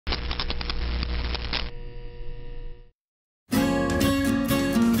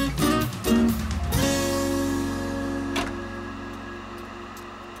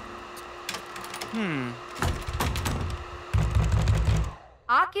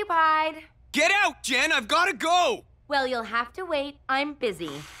occupied. Get out, Jen! I've gotta go! Well, you'll have to wait. I'm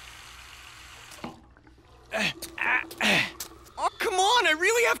busy. Oh, come on! I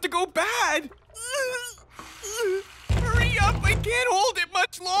really have to go bad! Hurry up! I can't hold it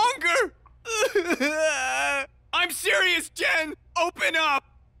much longer! I'm serious, Jen! Open up!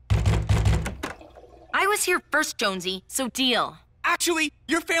 I was here first, Jonesy, so deal. Actually,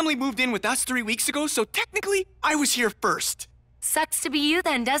 your family moved in with us 3 weeks ago, so technically, I was here first. Sucks to be you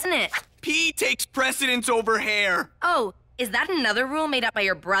then, doesn't it? Pee takes precedence over hair. Oh, is that another rule made up by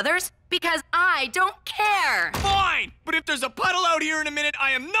your brothers? Because I don't care! Fine! But if there's a puddle out here in a minute,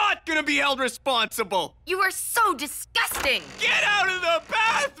 I am not gonna be held responsible! You are so disgusting! Get out of the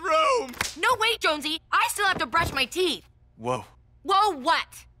bathroom! No, wait, Jonesy. I still have to brush my teeth. Whoa. Whoa,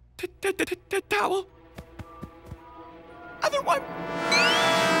 what? Towel? Other one.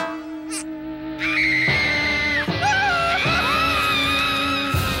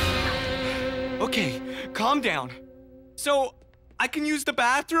 Okay, calm down. So, I can use the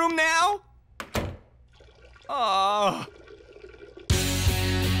bathroom now? Oh.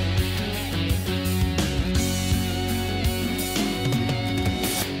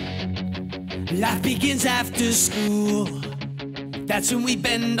 Life begins after school. That's when we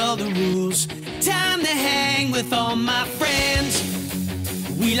bend all the rules. Time to hang with all my friends.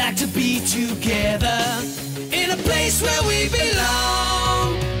 We like to be together in a place where we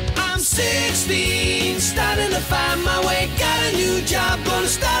belong. I'm 16, starting to find my way. Got a new job, gonna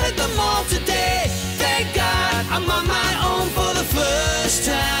start at the mall today. Thank God I'm on my own for the first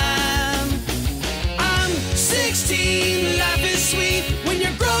time. I'm 16, life is sweet when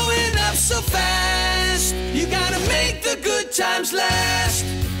you're growing up so fast. You gotta make the good times last.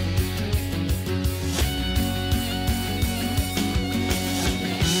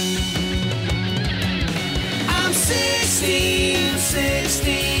 I'm 16.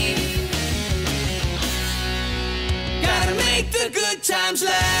 Gotta make the good times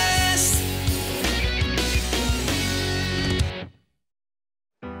last.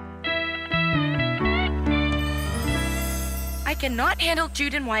 I cannot handle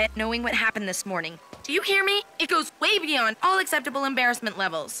Jude and Wyatt knowing what happened this morning. Do you hear me? It goes way beyond all acceptable embarrassment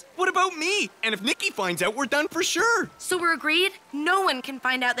levels. What about me? And if Nikki finds out, we're done for sure. So we're agreed? No one can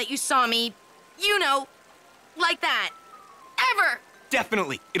find out that you saw me, you know, like that. Ever!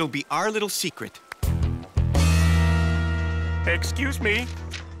 Definitely. It'll be our little secret. Excuse me.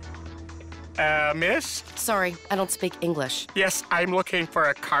 Miss? Sorry, I don't speak English. Yes, I'm looking for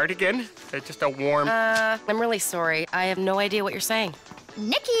a cardigan. Just a warm... I'm really sorry. I have no idea what you're saying.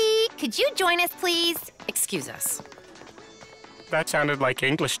 Nikki, could you join us, please? Excuse us. That sounded like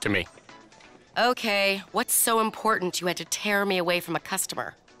English to me. Okay, what's so important you had to tear me away from a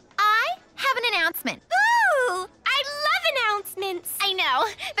customer? I have an announcement. Ooh, I love announcements. I know,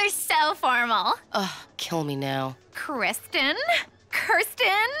 they're so formal. Ugh, kill me now. Kirsten,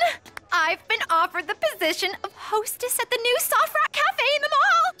 I've been offered the position of hostess at the new Soft Rock Cafe in the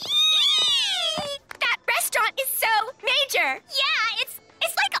mall. Yee! That restaurant is so major. Yeah, it's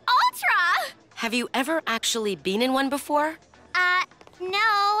like ultra. Have you ever actually been in one before?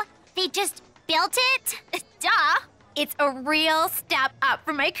 No. They just built it. Duh. It's a real step up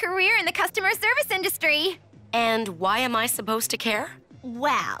for my career in the customer service industry. And why am I supposed to care?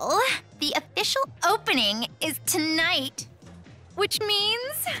 Well, the official opening is tonight, which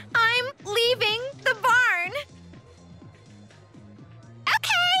means I'm leaving the barn.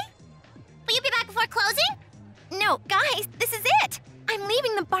 Okay. Will you be back before closing? No, guys, this is it. I'm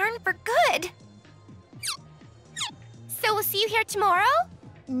leaving the barn for good. So we'll see you here tomorrow?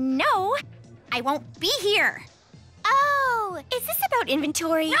 No, I won't be here. Oh, is this about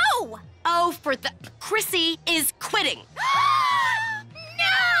inventory? No! Oh, for the... Chrissy is quitting.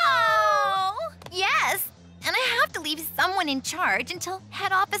 No! Yes, and I have to leave someone in charge until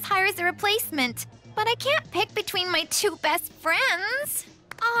head office hires a replacement. But I can't pick between my two best friends.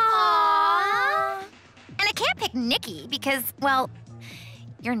 Aww. And I can't pick Nikki because, well,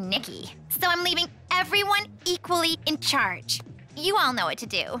 you're Nikki. So I'm leaving everyone equally in charge. You all know what to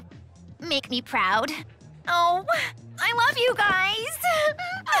do. Make me proud. Oh, I love you guys.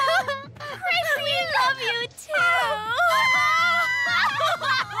 Chrissy, we love you too.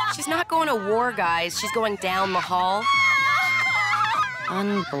 She's not going to war, guys. She's going down the hall.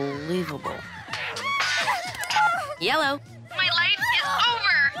 Unbelievable. Yellow. My life is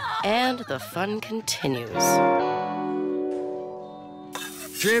over! And the fun continues.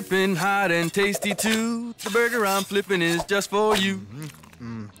 Dripping hot and tasty too. The burger I'm flipping is just for you.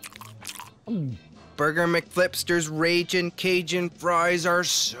 Burger McFlipster's Ragin' Cajun fries are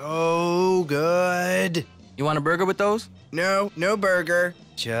so good. You want a burger with those? No burger.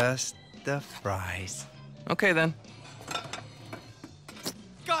 Just the fries. Okay, then.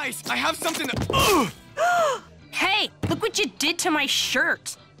 Guys, I have something to... Hey, look what you did to my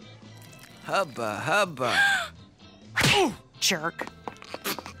shirt. Hubba, hubba. Jerk.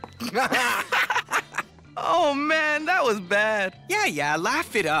 Oh, man, that was bad. Yeah,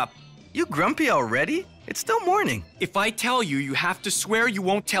 laugh it up. You grumpy already? It's still morning. If I tell you, you have to swear you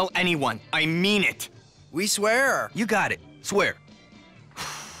won't tell anyone. I mean it. We swear. You got it. Swear.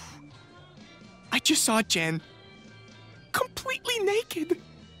 I just saw Jen completely naked.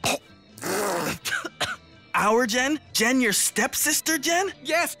 Our Jen? Jen, your stepsister, Jen?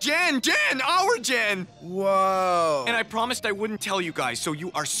 Yes, Jen, our Jen. Whoa. And I promised I wouldn't tell you guys, so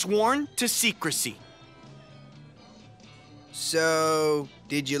you are sworn to secrecy. So,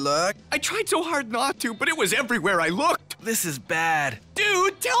 did you look? I tried so hard not to, but it was everywhere I looked. This is bad.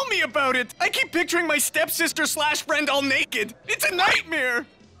 Dude, tell me about it. I keep picturing my stepsister/friend all naked. It's a nightmare.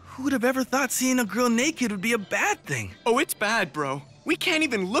 Who would have ever thought seeing a girl naked would be a bad thing? Oh, it's bad, bro. We can't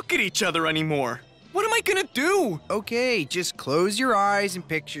even look at each other anymore. What am I gonna do? Okay, just close your eyes and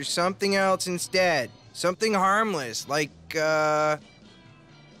picture something else instead. Something harmless, like, a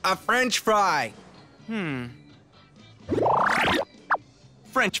French fry.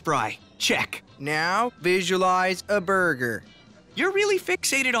 French fry. Check. Now, visualize a burger. You're really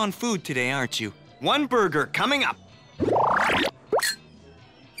fixated on food today, aren't you? One burger coming up.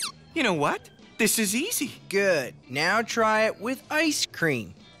 You know what? This is easy. Good. Now try it with ice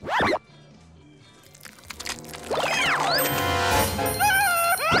cream.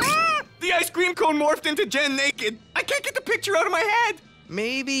 The ice cream cone morphed into Jen naked. I can't get the picture out of my head.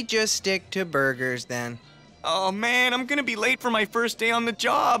 Maybe just stick to burgers then. Oh man, I'm gonna be late for my first day on the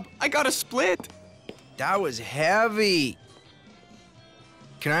job. I got a split. That was heavy.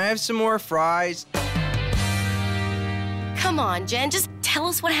 Can I have some more fries? Come on, Jen, just tell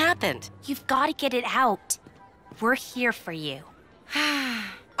us what happened. You've got to get it out. We're here for you.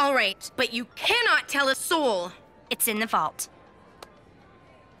 All right, but you cannot tell a soul. It's in the vault.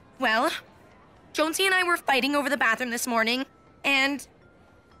 Well, Jonesy and I were fighting over the bathroom this morning, and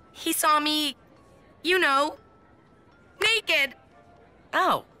he saw me, you know, naked.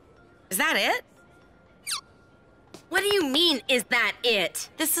 Oh, is that it? What do you mean, is that it?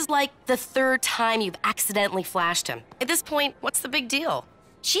 This is like the third time you've accidentally flashed him. At this point, what's the big deal?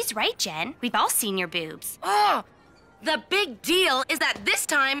 She's right, Jen. We've all seen your boobs. Oh, the big deal is that this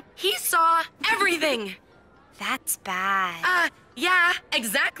time he saw everything. That's bad. Yeah,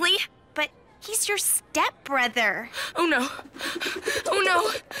 exactly. But he's your stepbrother. Oh no. Oh no.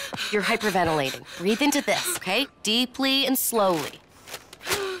 You're hyperventilating. Breathe into this, okay? Deeply and slowly.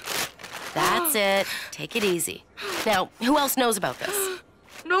 That's it. Take it easy. Now, who else knows about this?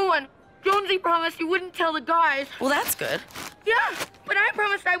 No one. Jonesy promised he wouldn't tell the guys. Well, that's good. Yeah, but I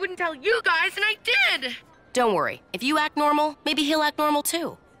promised I wouldn't tell you guys, and I did. Don't worry. If you act normal, maybe he'll act normal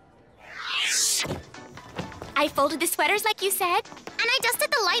too. I folded the sweaters like you said, and I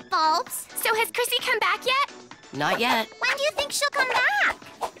dusted the light bulbs. So has Chrissy come back yet? Not yet. When do you think she'll come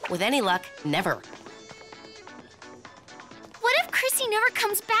back? With any luck, never. What if Chrissy never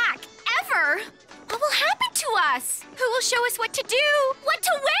comes back? Ever? What will happen to us? Who will show us what to do? What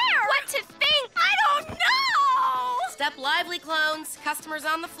to wear? What to think? I don't know! Step lively, clones. Customers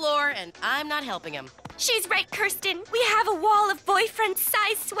on the floor, and I'm not helping him. She's right, Kirsten. We have a wall of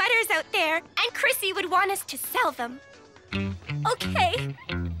boyfriend-sized sweaters out there, and Chrissy would want us to sell them. Okay.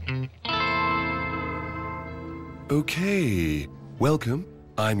 Okay. Welcome.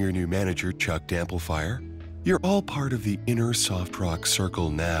 I'm your new manager, Chuck Damplifier. You're all part of the inner soft rock circle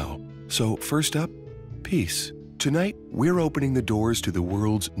now. So first up, peace. Tonight, we're opening the doors to the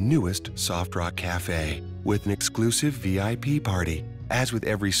world's newest soft rock cafe with an exclusive VIP party. As with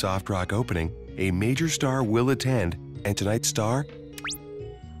every soft rock opening, a major star will attend, and tonight's star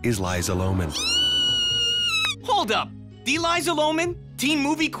is Liza Lohman. Hold up. The Liza Lohman? Teen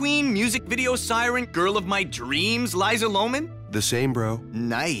movie queen, music video siren, girl of my dreams, Liza Lohman? The same, bro.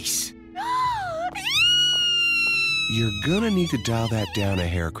 Nice. You're gonna need to dial that down a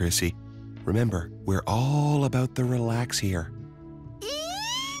hair, Chrissy. Remember, we're all about the relax here.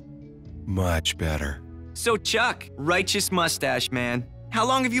 Much better. So Chuck, righteous mustache man, how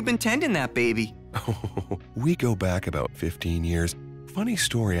long have you been tending that baby? Oh, we go back about 15 years. Funny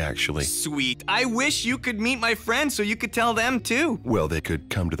story, actually. Sweet. I wish you could meet my friends so you could tell them too. Well, they could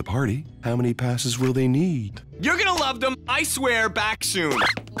come to the party. How many passes will they need? You're gonna love them. I swear, back soon.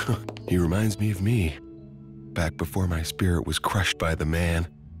 He reminds me of me. Back before my spirit was crushed by the man.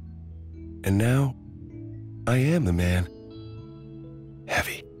 And now, I am the man.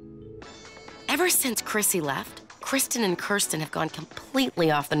 Heavy. Ever since Chrissy left, Kristen and Kirsten have gone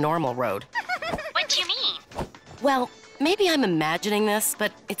completely off the normal road. What do you mean? Well, maybe I'm imagining this,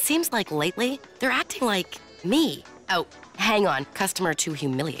 but it seems like lately they're acting like me. Oh, hang on, customer to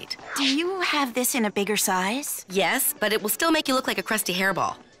humiliate. Do you have this in a bigger size? Yes, but it will still make you look like a crusty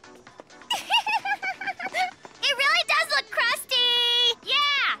hairball. It really does look crusty!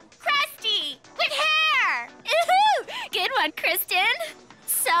 Yeah, crusty! With hair! Ooh, good one, Kristen.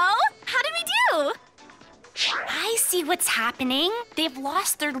 So, how did we do? I see what's happening. They've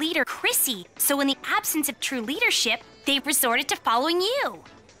lost their leader, Chrissy. So in the absence of true leadership, they've resorted to following you.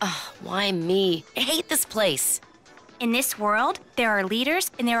 Ugh, why me? I hate this place. In this world, there are leaders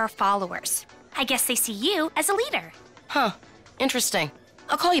and there are followers. I guess they see you as a leader. Huh, interesting.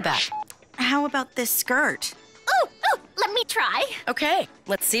 I'll call you back. How about this skirt? Ooh, let me try. Okay,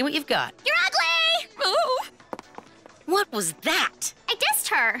 let's see what you've got. You're ugly! Ooh. What was that? I dissed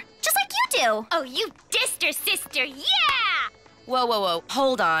her, just like you do. Oh, you dissed her, sister, yeah! Whoa,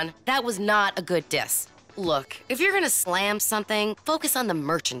 hold on. That was not a good diss. Look, if you're gonna slam something, focus on the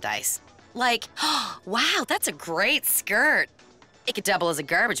merchandise. Like, wow, that's a great skirt. It could double as a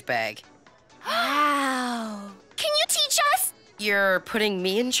garbage bag. Wow. Can you teach us? You're putting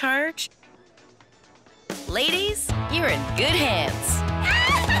me in charge? Ladies, you're in good hands.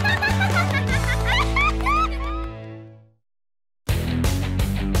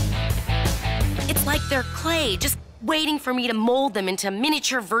 It's like they're clay, just waiting for me to mold them into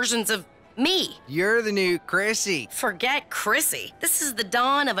miniature versions of me. You're the new Chrissy. Forget Chrissy. This is the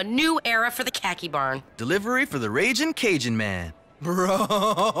dawn of a new era for the khaki barn. Delivery for the Raging Cajun Man.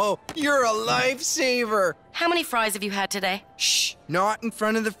 Bro, you're a lifesaver. How many fries have you had today? Shh, not in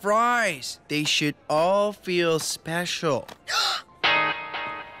front of the fries. They should all feel special.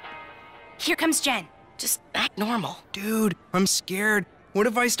 Here comes Jen. Just act normal. Dude, I'm scared. What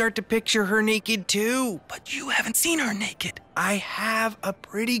if I start to picture her naked too? But you haven't seen her naked. I have a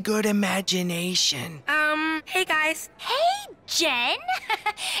pretty good imagination. Hey guys. Hey, Jen.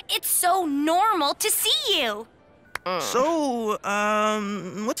 It's so normal to see you. So,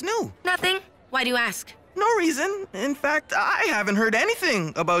 what's new? Nothing. Why do you ask? No reason. In fact, I haven't heard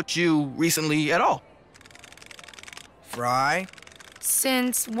anything about you recently at all. Fry?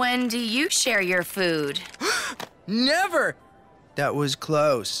 Since when do you share your food? Never! That was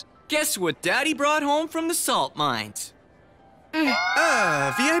close. Guess what Daddy brought home from the salt mines?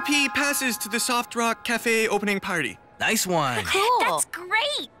 VIP passes to the Soft Rock Cafe opening party. Nice one. Cool. That's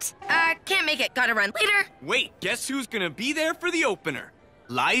great. Can't make it. Gotta run. Later. Wait, guess who's gonna be there for the opener?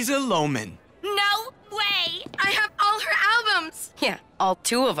 Liza Lohman. No way. I have all her albums. Yeah, all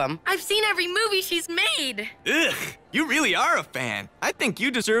two of them. I've seen every movie she's made. Ugh, you really are a fan. I think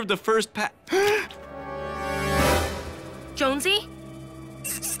you deserve the first Jonesy?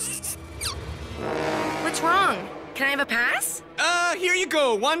 What's wrong? Can I have a pass? Here you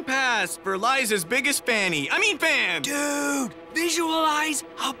go. One pass for Liza's biggest fan. Dude, visualize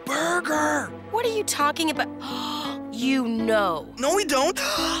a burger. What are you talking about? You know. No, we don't.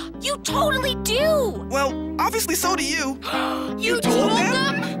 You totally do. Well, obviously so do you. You told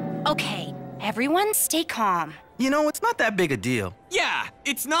them? Okay, everyone stay calm. You know, it's not that big a deal. Yeah,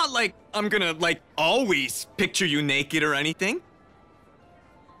 it's not like I'm gonna, always picture you naked or anything.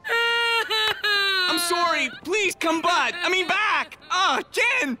 I'm sorry. Please come back. Ah,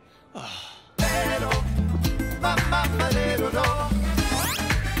 Jen!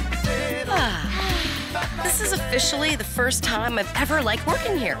 This is officially the first time I've ever liked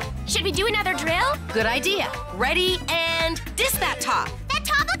working here. Should we do another drill? Good idea. Ready and diss that top. That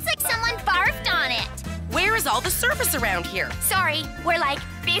top looks like someone barfed on it. Where is all the service around here? Sorry, we're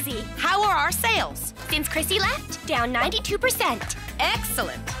busy. How are our sales? Since Chrissy left, down 92%.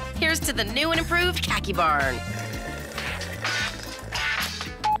 Excellent. Here's to the new and improved khaki barn.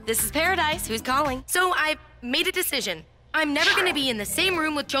 This is Paradise. Who's calling? So I made a decision. I'm never gonna be in the same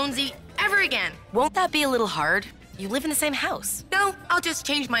room with Jonesy ever again. Won't that be a little hard? You live in the same house. No, I'll just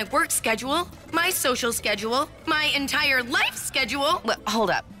change my work schedule, my social schedule, my entire life schedule. Well,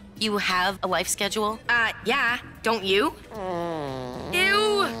 hold up. You have a life schedule? Yeah. Don't you?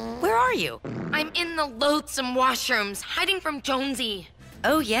 Ew. Where are you? I'm in the loathsome washrooms, hiding from Jonesy.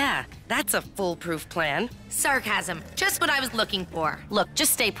 Oh, yeah. That's a foolproof plan. Sarcasm. Just what I was looking for. Look,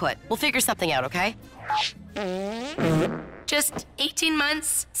 just stay put. We'll figure something out, okay? Just 18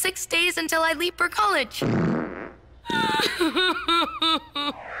 months, 6 days until I leave for college.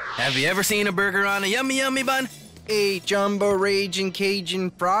 Have you ever seen a burger on a yummy, yummy bun? A jumbo Raging Cajun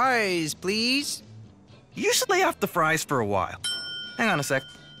fries, please. You should lay off the fries for a while. Hang on a sec.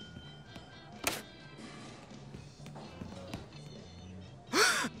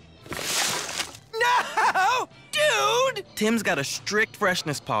 No! Dude! Dude! Tim's got a strict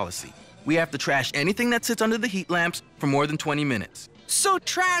freshness policy. We have to trash anything that sits under the heat lamps for more than 20 minutes. So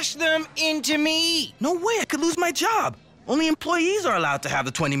trash them into me. No way, I could lose my job. Only employees are allowed to have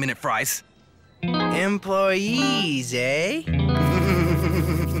the 20-minute fries. Employees, eh?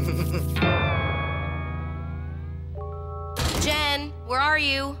 Jen, where are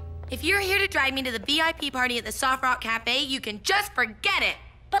you? If you're here to drive me to the VIP party at the Soft Rock Cafe, you can just forget it.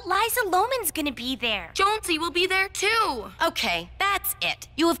 But Liza Lohman's gonna be there. Jonesy will be there too. Okay, that's it.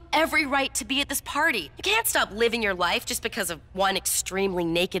 You have every right to be at this party. You can't stop living your life just because of one extremely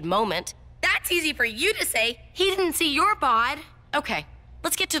naked moment. That's easy for you to say. He didn't see your bod. Okay,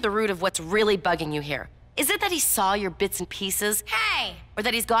 let's get to the root of what's really bugging you here. Is it that he saw your bits and pieces? Hey! Or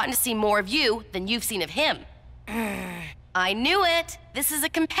that he's gotten to see more of you than you've seen of him? I knew it. This is a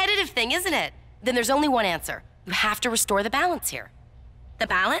competitive thing, isn't it? Then there's only one answer. You have to restore the balance here. The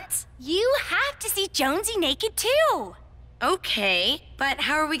balance? You have to see Jonesy naked too. Okay, but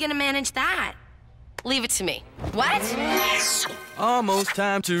how are we gonna manage that? Leave it to me. What? Almost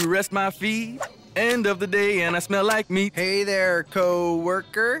time to rest my feet. End of the day and I smell like meat. Hey there,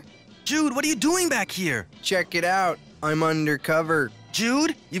 co-worker. Jude, what are you doing back here? Check it out. I'm undercover.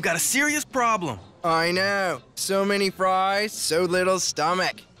 Jude, you've got a serious problem. I know. So many fries, so little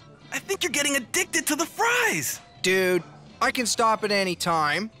stomach. I think you're getting addicted to the fries. Dude, I can stop at any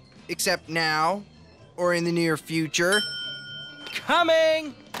time, except now, or in the near future.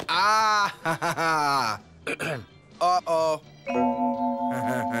 Coming! Ah, ha, ha, ha. Uh-oh.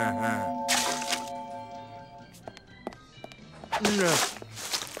 No.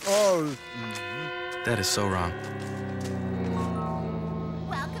 Oh. That is so wrong.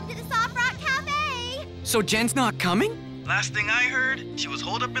 Welcome to the Soft Rock Cafe! So Jen's not coming? Last thing I heard, she was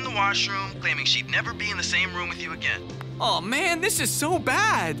holed up in the washroom, claiming she'd never be in the same room with you again. Oh man, this is so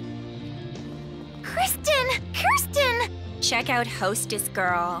bad. Kirsten! Check out Hostess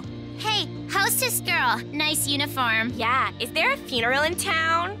Girl. Hey, hostess girl, nice uniform. Yeah, is there a funeral in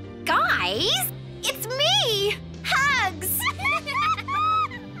town? Guys, it's me! Hugs!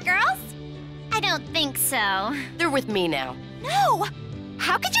 Girls? I don't think so. They're with me now. No!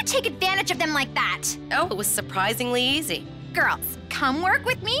 How could you take advantage of them like that? Oh, it was surprisingly easy. Girls, come work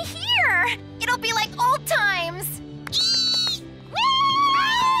with me here! It'll be like old times!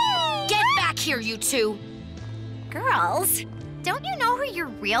 Get back here, you two! Girls, don't you know who your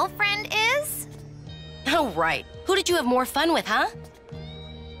real friend is? Oh, right. Who did you have more fun with, huh?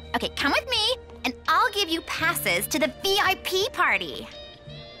 Okay, come with me, and I'll give you passes to the VIP party.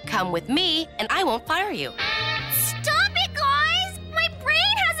 Come with me, and I won't fire you. Stop it, guys! My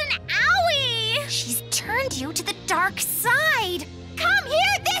brain has an owie! She's turned you to the dark side. Come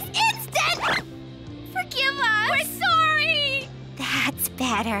here this instant! Forgive us! We're sorry! That's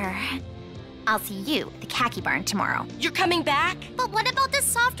better. I'll see you at the khaki barn tomorrow. You're coming back? But what about the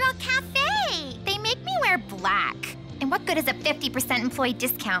Soft Rock Cafe? They make me wear black. And what good is a 50% employee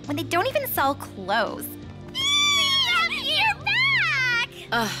discount when they don't even sell clothes? You're back!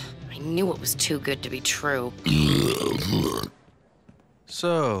 Ugh, I knew it was too good to be true.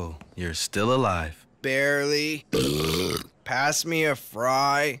 So, you're still alive. Barely. Pass me a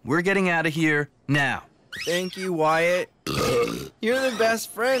fry. We're getting out of here now. Thank you, Wyatt. You're the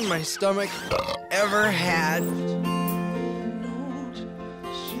best friend my stomach ever had.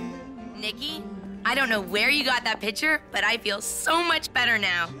 Nikki, I don't know where you got that picture, but I feel so much better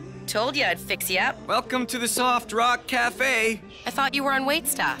now. Told you I'd fix you up. Welcome to the Soft Rock Cafe. I thought you were on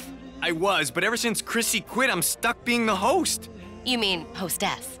waitstaff. I was, but ever since Chrissy quit, I'm stuck being the host. You mean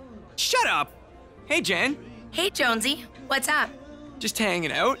hostess? Shut up. Hey, Jen. Hey, Jonesy, what's up? Just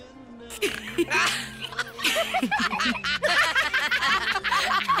hanging out.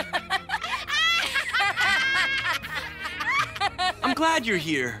 I'm glad you're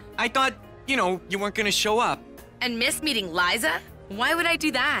here. I thought, you weren't gonna show up. And miss meeting Liza? Why would I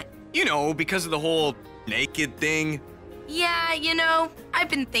do that? Because of the whole naked thing. Yeah, I've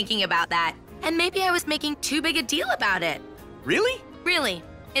been thinking about that. And maybe I was making too big a deal about it. Really? Really,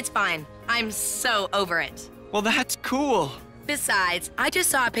 it's fine. I'm so over it. Well, that's cool. Besides, I just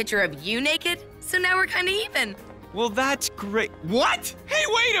saw a picture of you naked, so now we're kinda even. Well, that's great. What? Hey,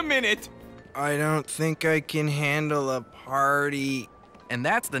 wait a minute! I don't think I can handle a party. And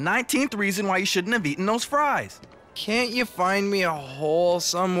that's the 19th reason why you shouldn't have eaten those fries. Can't you find me a hole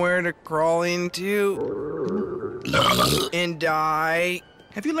somewhere to crawl into? And die?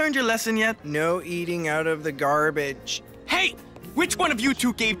 Have you learned your lesson yet? No eating out of the garbage. Hey! Which one of you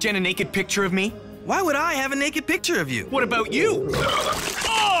two gave Jen a naked picture of me? Why would I have a naked picture of you? What about you?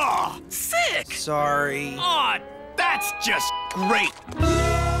 Oh! Sick! Sorry. Oh, that's just great!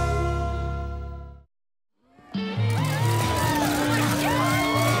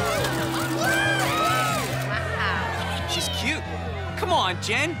 Come on,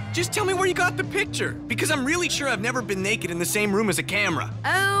 Jen. Just tell me where you got the picture. Because I'm really sure I've never been naked in the same room as a camera.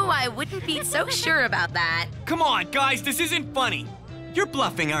 Oh, I wouldn't be so sure about that. Come on, guys, this isn't funny. You're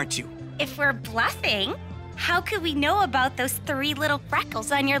bluffing, aren't you? If we're bluffing, how could we know about those 3 little freckles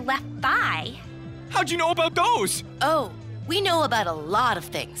on your left thigh? How'd you know about those? Oh, we know about a lot of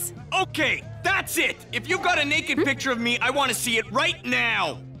things. Okay, that's it. If you've got a naked picture of me, I want to see it right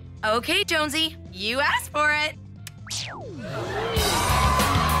now. Okay, Jonesy, you asked for it.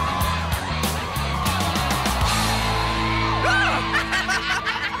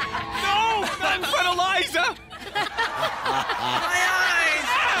 No! Not in front of Liza! My eyes!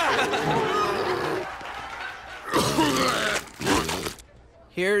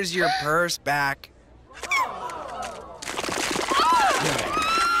 Here's your purse back.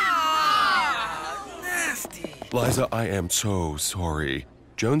 Nasty. Liza, I am so sorry.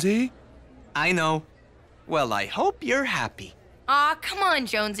 Jonesy? I know. Well, I hope you're happy. Aw, come on,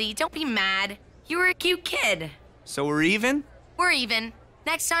 Jonesy, don't be mad. You were a cute kid. So we're even? We're even.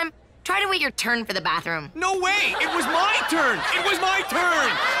 Next time, try to wait your turn for the bathroom. No way! It was my turn! It was my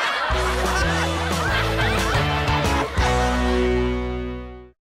turn!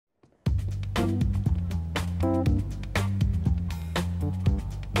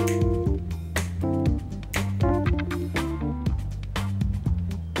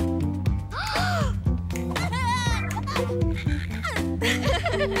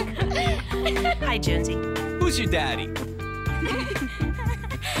 Hi, Jonesy. Who's your daddy?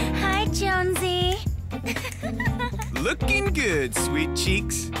 Hi, Jonesy. Looking good, sweet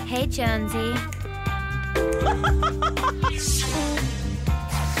cheeks. Hey, Jonesy.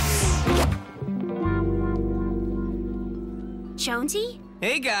 Jonesy?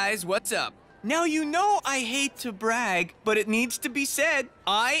 Hey guys, what's up? Now you know I hate to brag, but it needs to be said.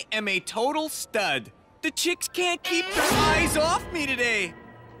 I am a total stud. The chicks can't keep their eyes off me today.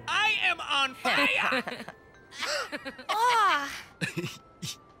 I am on fire!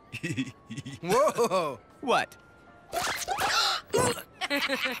 Whoa! What?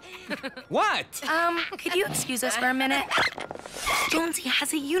 What? Could you excuse us for a minute? Jonesy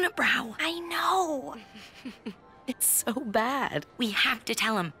has a unibrow. I know. It's so bad. We have to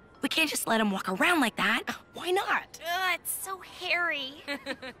tell him. We can't just let him walk around like that. Why not? It's so hairy.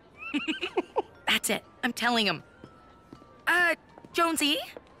 That's it. I'm telling him. Jonesy,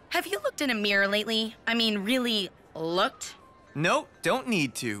 have you looked in a mirror lately? I mean, really looked? No, don't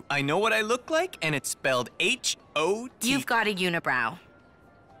need to. I know what I look like, and it's spelled H-O-T. You've got a unibrow.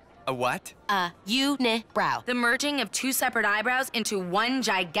 A what? Unibrow. The merging of 2 separate eyebrows into one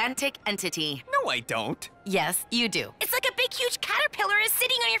gigantic entity. No, I don't. Yes, you do. It's like a big, huge caterpillar is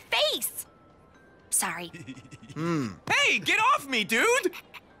sitting on your face. Sorry. Hey, get off me, dude!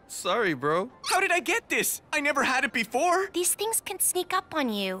 Sorry, bro. How did I get this? I never had it before. These things can sneak up on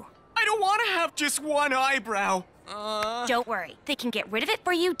you. I don't want to have just one eyebrow. Don't worry. They can get rid of it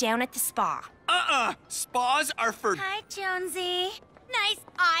for you down at the spa. Spas are for... Hi, Jonesy. Nice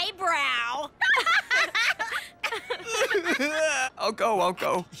eyebrow. I'll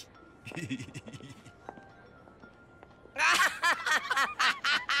go.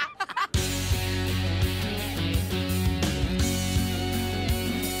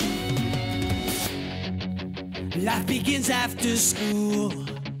 Life begins after school.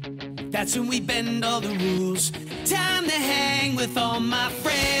 That's when we bend all the rules. Time to hang with all my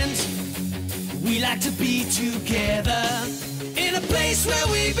friends. We like to be together in a place where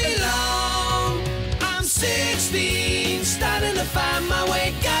we belong. I'm 16, starting to find my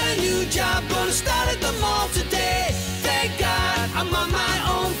way. Got a new job, gonna start at the mall today. Thank God I'm on my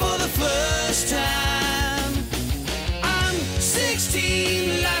own for the first time. I'm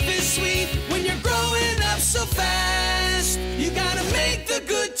 16, life is sweet when you're growing up so fast. You gotta make the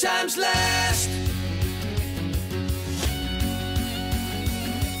good times last.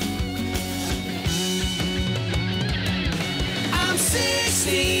 I'm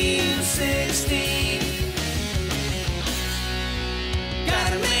 16.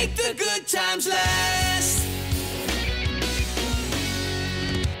 Gotta make the good times last.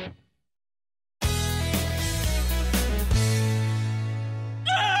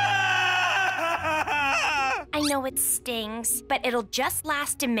 I know it stings, but it'll just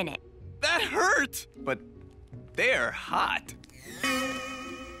last a minute. That hurt! But they're hot.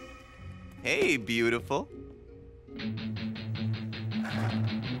 Hey, beautiful.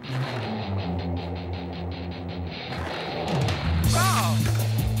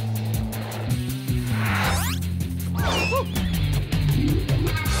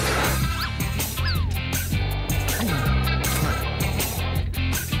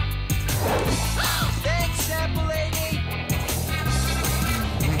 Thanks, sample lady.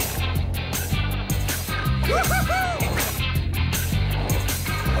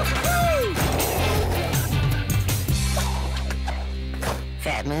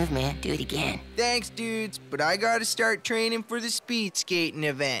 Fat move, man. Do it again. Thanks, dudes, but I gotta start training for the speed skating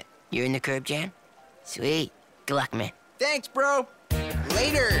event. You're in the curb, Jan? Sweet. Good luck, man. Thanks, bro.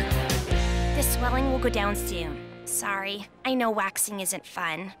 Later. The swelling will go down soon. Sorry. I know waxing isn't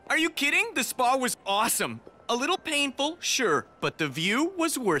fun. Are you kidding? The spa was awesome. A little painful, sure, but the view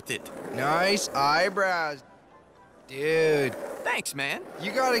was worth it. Nice eyebrows. Dude. Thanks, man.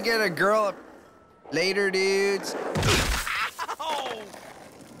 You gotta get a girl up. Later, dudes.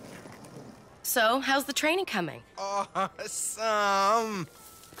 So, how's the training coming? Awesome.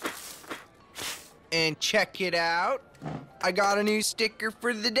 And check it out. I got a new sticker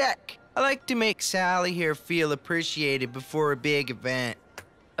for the deck. I like to make Sally here feel appreciated before a big event.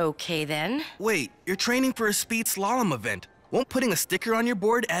 Okay, then. Wait, you're training for a speed slalom event. Won't putting a sticker on your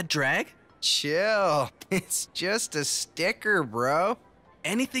board add drag? Chill. It's just a sticker, bro.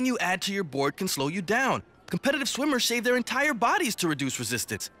 Anything you add to your board can slow you down. Competitive swimmers shave their entire bodies to reduce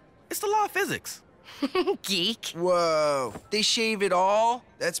resistance. It's the law of physics. Geek. Whoa, they shave it all?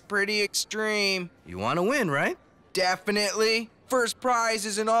 That's pretty extreme. You want to win, right? Definitely. First prize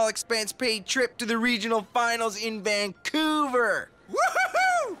is an all-expense-paid trip to the regional finals in Vancouver.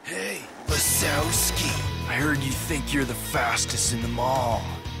 Woohoo! Hey, Wazowski. I heard you think you're the fastest in the mall.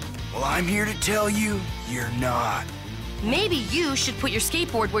 Well, I'm here to tell you, you're not. Maybe you should put your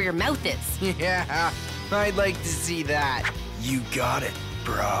skateboard where your mouth is. Yeah, I'd like to see that. You got it,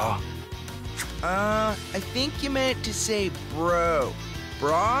 bro. I think you meant to say bro.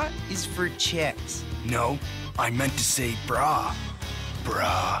 Bra is for chicks. No, I meant to say bra.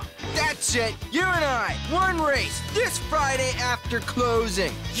 Brah. That's it, you and I, one race, this Friday after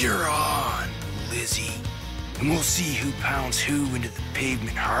closing. You're on, Lizzie. And we'll see who pounds who into the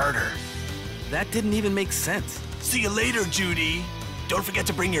pavement harder. That didn't even make sense. See you later, Judy. Don't forget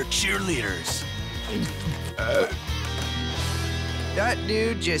to bring your cheerleaders. That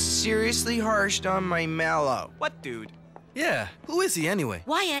dude just seriously harshed on my mellow. What dude? Yeah, who is he anyway?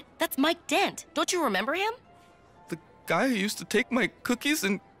 Wyatt, that's Mike Dent. Don't you remember him? The guy who used to take my cookies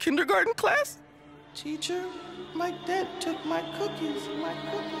in kindergarten class? Teacher, Mike Dent took my cookies,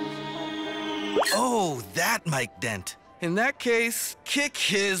 Oh, that Mike Dent. In that case, kick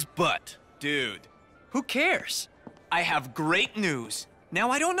his butt. Dude, who cares? I have great news.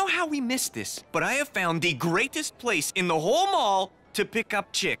 Now, I don't know how we missed this, but I have found the greatest place in the whole mall to pick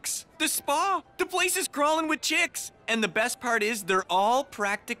up chicks. The spa. The place is crawling with chicks. And the best part is they're all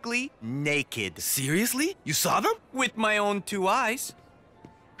practically naked. Seriously? You saw them? With my own 2 eyes.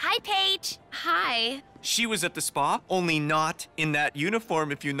 Hi, Paige. Hi. She was at the spa, only not in that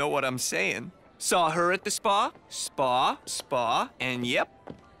uniform, if you know what I'm saying. Saw her at the spa, spa, and yep.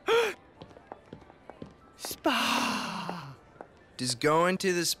 Spa. Does going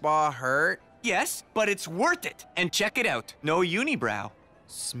to the spa hurt? Yes, but it's worth it. And check it out. No unibrow.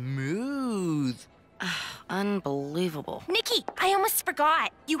 Smooth. Unbelievable. Nikki, I almost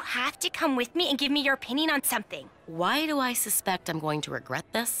forgot. You have to come with me and give me your opinion on something. Why do I suspect I'm going to regret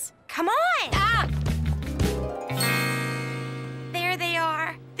this? Come on! Ah! There they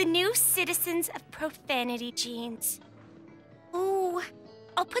are. The new citizens of profanity jeans. Ooh,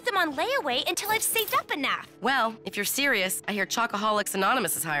 I'll put them on layaway until I've saved up enough. Well, if you're serious, I hear Chocoholics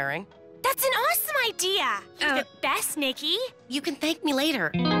Anonymous is hiring. That's an awesome idea. You're the best, Nikki. You can thank me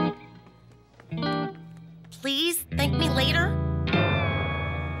later. Please thank me later.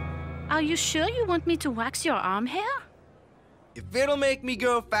 Are you sure you want me to wax your arm hair? If it'll make me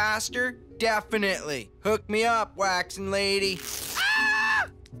go faster, definitely. Hook me up, waxing lady.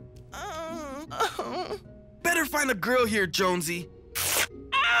 Better find a girl here, Jonesy.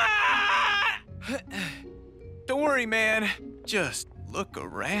 Don't worry, man. Just look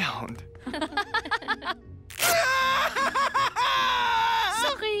around.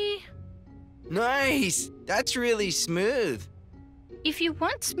 Sorry. Nice. That's really smooth. If you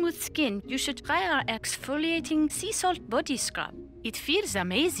want smooth skin, you should try our exfoliating sea salt body scrub. It feels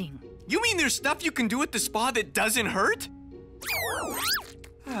amazing. You mean there's stuff you can do at the spa that doesn't hurt?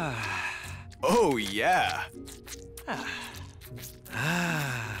 Oh, yeah.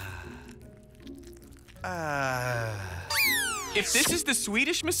 If this is the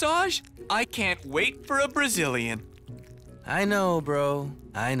Swedish massage, I can't wait for a Brazilian. I know, bro.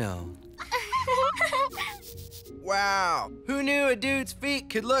 I know. Wow. Who knew a dude's feet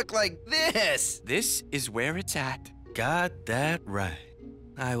could look like this? This is where it's at. Got that right.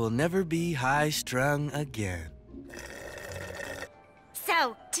 I will never be high-strung again.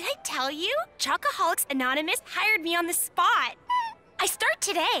 So, did I tell you? Chocoholics Anonymous hired me on the spot. I start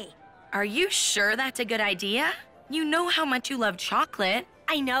today. Are you sure that's a good idea? You know how much you love chocolate.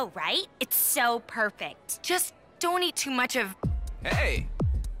 I know, right? It's so perfect. Just don't eat too much of... Hey,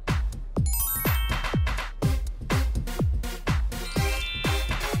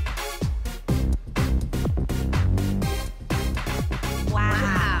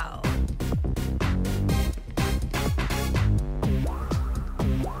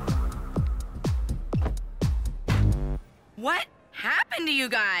 What happened to you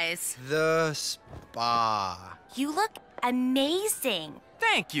guys? The spa. You look amazing.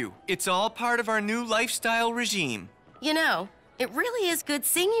 Thank you. It's all part of our new lifestyle regime. You know, it really is good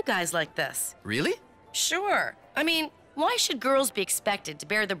seeing you guys like this. Really? Sure. I mean, why should girls be expected to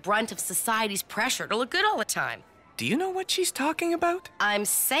bear the brunt of society's pressure to look good all the time? Do you know what she's talking about? I'm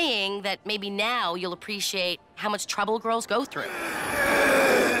saying that maybe now you'll appreciate how much trouble girls go through.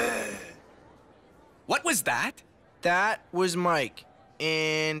 What was that? That was Mike.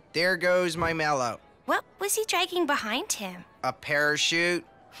 And there goes my mellow. What was he dragging behind him? A parachute.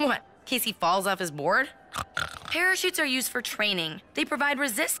 What, in case he falls off his board? Parachutes are used for training. They provide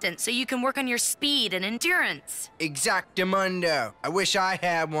resistance so you can work on your speed and endurance. Exactamundo. I wish I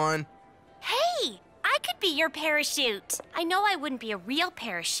had one. Hey, I could be your parachute. I know I wouldn't be a real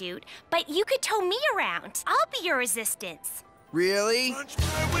parachute, but you could tow me around. I'll be your resistance. Really? Punch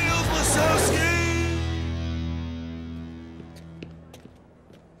my wheels, Wazowski!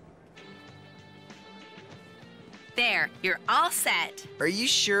 There, you're all set. Are you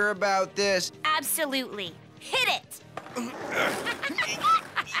sure about this? Absolutely. Hit it!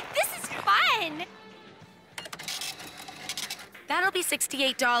 This is fun! That'll be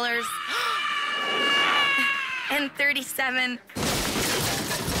 $68 and 37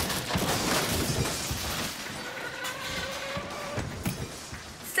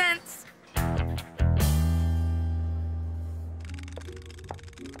 cents.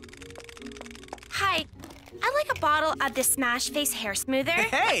 Hi, I'd like a bottle of the Smash Face Hair Smoother.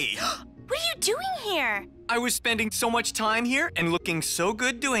 Hey! What are you doing here? I was spending so much time here and looking so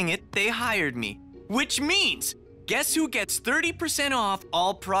good doing it, they hired me. Which means, guess who gets 30% off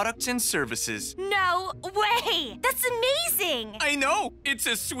all products and services? No way! That's amazing! I know! It's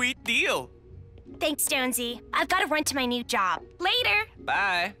a sweet deal. Thanks, Jonesy. I've got to run to my new job. Later!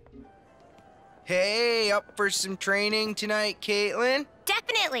 Bye. Hey, up for some training tonight, Caitlin?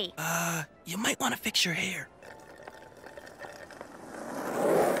 Definitely! You might want to fix your hair.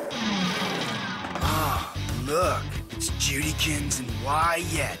 Ah, look. It's Judykins and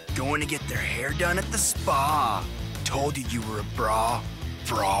Wyatt going to get their hair done at the spa. Told you you were a bra.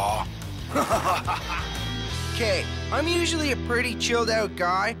 Okay, I'm usually a pretty chilled out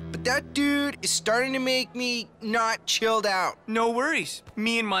guy, but that dude is starting to make me not chilled out. No worries.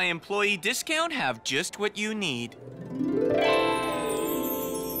 Me and my employee discount have just what you need.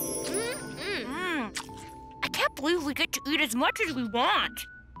 I can't believe we get to eat as much as we want.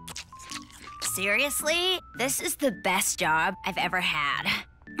 Seriously? This is the best job I've ever had.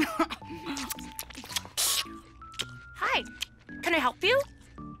 Hi, can I help you?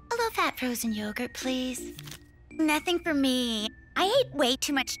 A low-fat frozen yogurt, please. Nothing for me. I ate way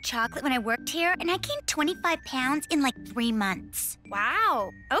too much chocolate when I worked here, and I gained 25 pounds in like 3 months.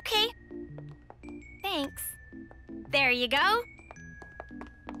 Wow, okay. Thanks. There you go.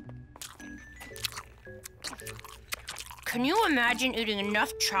 Can you imagine eating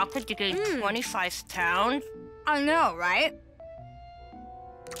enough chocolate to gain 25 pounds? I know, right?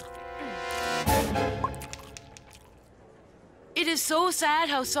 It is so sad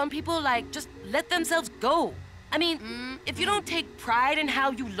how some people, just let themselves go. I mean, if you don't take pride in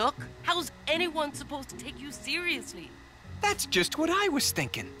how you look, how's anyone supposed to take you seriously? That's just what I was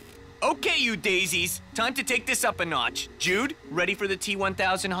thinking. Okay, you daisies. Time to take this up a notch. Jude, ready for the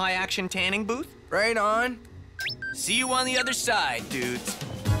T1000 high action tanning booth? Right on. See you on the other side, dudes.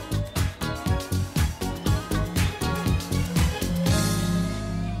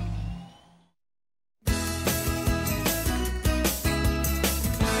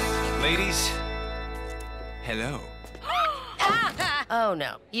 Ladies, hello. Oh,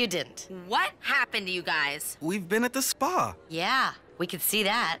 no, you didn't. What happened to you guys? We've been at the spa. Yeah, we could see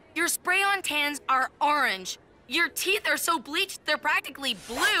that. Your spray-on tans are orange. Your teeth are so bleached they're practically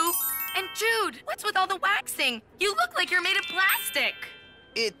blue. And Jude, what's with all the waxing? You look like you're made of plastic.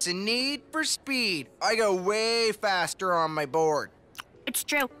 It's a need for speed. I go way faster on my board. It's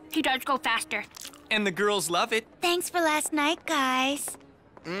true. He does go faster. And the girls love it. Thanks for last night, guys.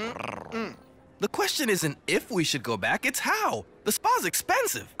 The question isn't if we should go back, it's how. The spa's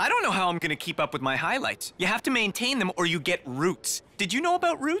expensive. I don't know how I'm gonna keep up with my highlights. You have to maintain them or you get roots. Did you know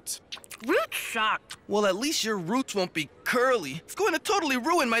about roots? Roots suck. Well, at least your roots won't be curly. It's going to totally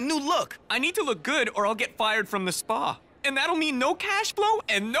ruin my new look. I need to look good or I'll get fired from the spa. And that'll mean no cash flow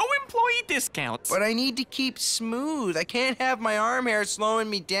and no employee discounts. But I need to keep smooth. I can't have my arm hair slowing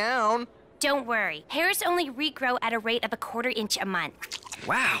me down. Don't worry. Hairs only regrow at a rate of 1/4 inch a month.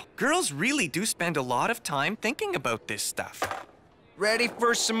 Wow, girls really do spend a lot of time thinking about this stuff. Ready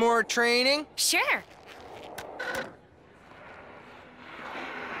for some more training? Sure.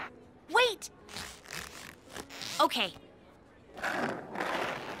 Wait. Okay,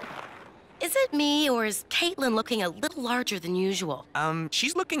 Is it me, or is Caitlin looking a little larger than usual?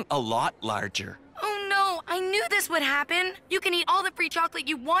 She's looking a lot larger. Oh no, I knew this would happen. You can eat all the free chocolate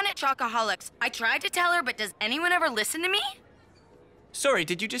you want at Chocoholics. I tried to tell her, but does anyone ever listen to me? Sorry,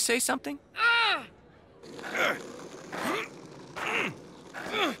 did you just say something?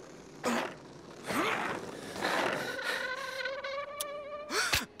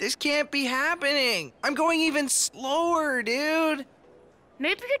 This can't be happening. I'm going even slower, dude.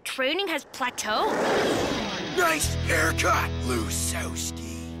 Maybe your training has plateaued. Nice haircut,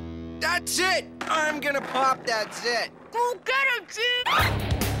 Lusowski. That's it. I'm gonna pop that zit. Go get him, Gene!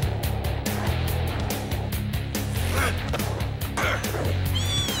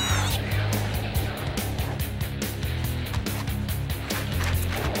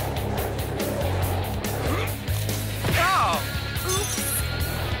 Oh! Oops.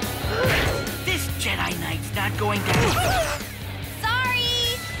 This Jedi Knight's not going down.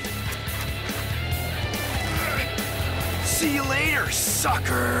 Sorry! See you later,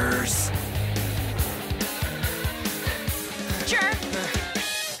 suckers! Sure.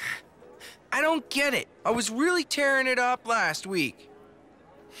 I don't get it. I was really tearing it up last week.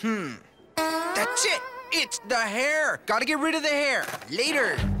 That's it. It's the hair. Gotta get rid of the hair.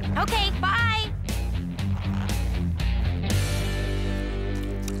 Later. Okay, bye.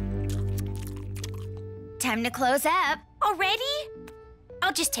 Time to close up. Already?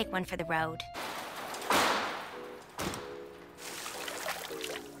 I'll just take one for the road.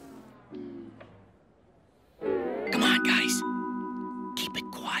 Come on, guys. Keep it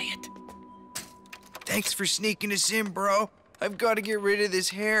quiet. Thanks for sneaking us in, bro. I've got to get rid of this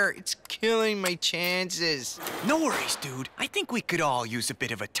hair. It's killing my chances. No worries, dude. I think we could all use a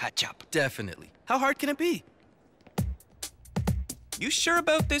bit of a touch-up. Definitely. How hard can it be? You sure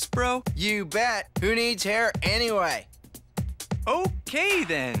about this, bro? You bet. Who needs hair anyway? Okay,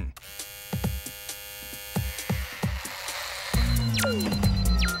 then.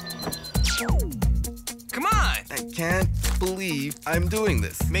 Come on! I can't believe I'm doing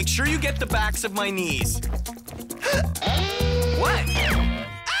this. Make sure you get the backs of my knees. What?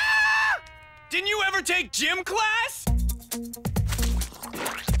 Ah! Didn't you ever take gym class?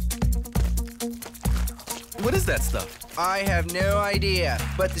 What is that stuff? I have no idea,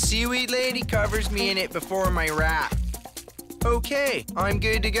 but the seaweed lady covers me in it before my wrap. Okay, I'm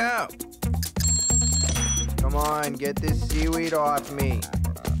good to go. Come on, get this seaweed off me.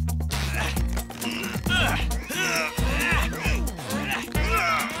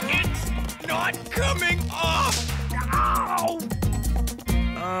 It's not coming off! Ow!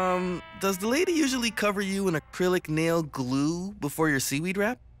 Does the lady usually cover you in acrylic nail glue before your seaweed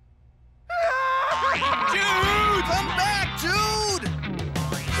wrap? Dude, come back, dude!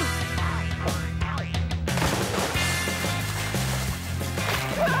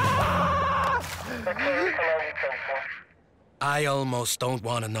 I almost don't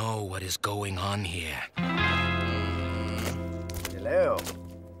want to know what is going on here. Hello.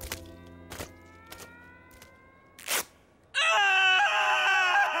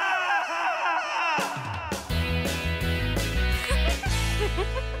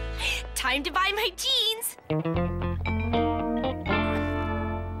 Time to buy my jeans.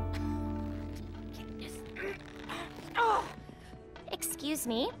 Oh, excuse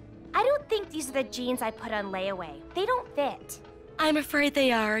me. I don't think these are the jeans I put on layaway. They don't fit. I'm afraid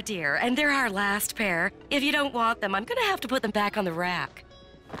they are, dear, and they're our last pair. If you don't want them, I'm gonna have to put them back on the rack.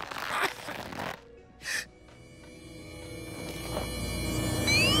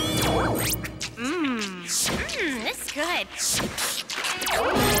 This is good.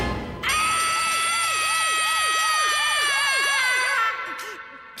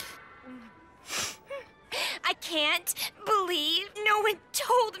 I can't believe no one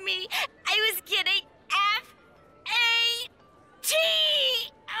told me I was getting F-A-T!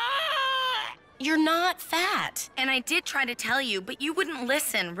 You're not fat. And I did try to tell you, but you wouldn't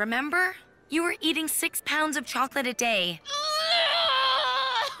listen, remember? You were eating 6 pounds of chocolate a day.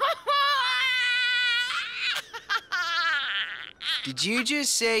 Did you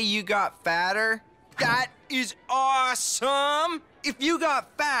just say you got fatter? That is awesome! If you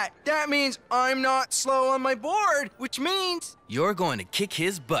got fat, that means I'm not slow on my board, which means... You're going to kick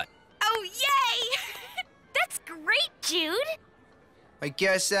his butt. Oh, yay! That's great, Jude. I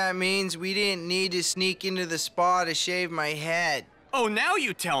guess that means we didn't need to sneak into the spa to shave my head. Oh, now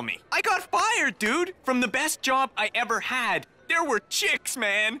you tell me. I got fired, dude, from the best job I ever had. There were chicks,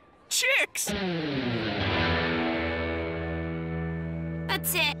 man. Chicks!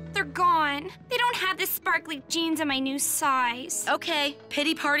 That's it. They're gone. They don't have the sparkly jeans in my new size. Okay,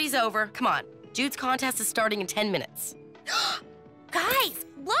 pity party's over. Come on. Jude's contest is starting in 10 minutes. Guys,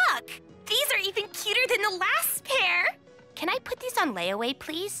 look! These are even cuter than the last pair! Can I put these on layaway,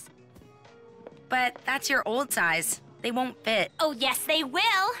 please? But that's your old size. They won't fit. Oh, yes, they will!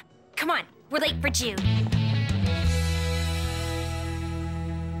 Come on, we're late for Jude.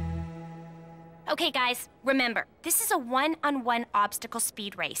 Okay, guys, remember, this is a one-on-one obstacle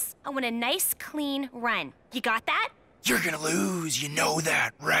speed race. I want a nice, clean run. You got that? You're gonna lose, you know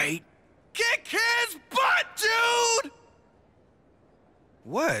that, right? Kick his butt, dude!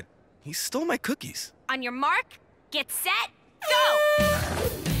 What? He stole my cookies. On your mark, get set, go!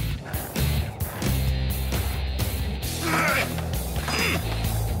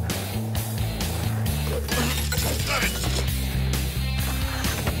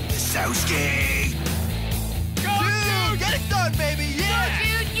 Sowski! Go, dude! Get it done, baby! Yeah! Go,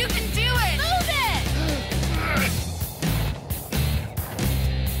 dude! You can do it! Move it!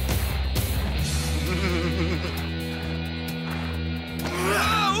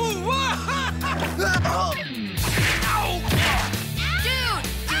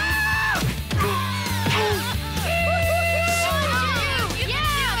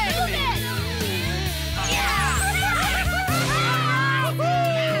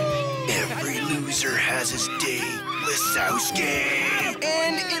 Has his day, Lisowski.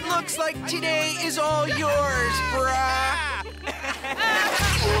 And it looks like today is all yours, bruh.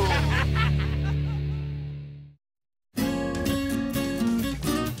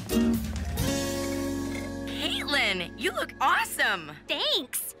 Caitlin, you look awesome.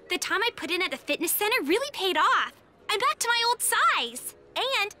 Thanks. The time I put in at the fitness center really paid off. I'm back to my old size.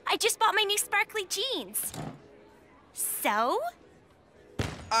 And I just bought my new sparkly jeans. So?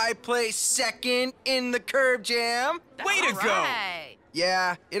 I placed second in the curb jam. Way to go!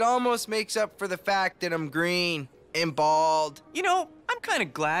 Yeah, it almost makes up for the fact that I'm green and bald. You know, I'm kind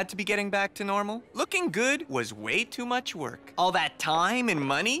of glad to be getting back to normal. Looking good was way too much work. All that time and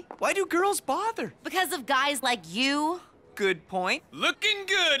money? Why do girls bother? Because of guys like you? Good point. Looking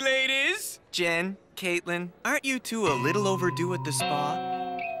good, ladies! Jen, Caitlin, aren't you two a little overdue at the spa?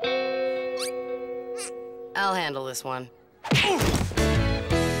 I'll handle this one.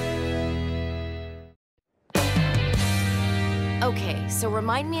 Okay, so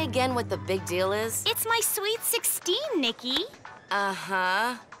remind me again what the big deal is. It's my sweet 16, Nikki.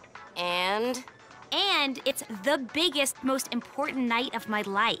 Uh-huh. And? And it's the biggest, most important night of my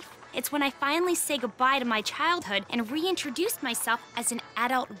life. It's when I finally say goodbye to my childhood and reintroduce myself as an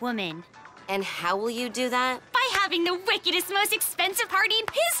adult woman. And how will you do that? By having the wickedest, most expensive party in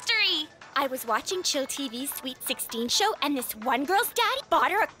history! I was watching Chill TV's Sweet 16 show, and this one girl's daddy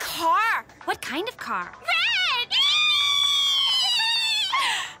bought her a car. What kind of car? Red!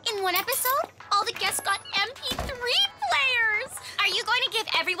 In one episode, all the guests got MP3 players. Are you going to give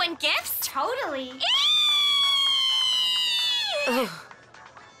everyone gifts? Totally.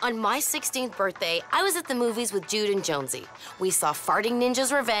 On my 16th birthday, I was at the movies with Jude and Jonesy. We saw Farting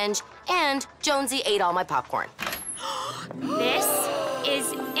Ninja's Revenge, and Jonesy ate all my popcorn. This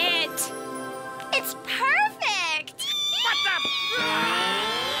is it. It's perfect. What the?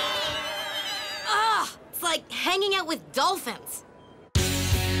 Ugh, it's like hanging out with dolphins.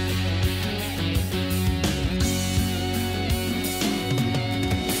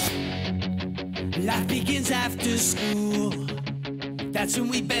 Life begins after school. That's when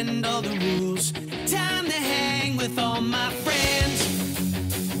we bend all the rules. Time to hang with all my friends.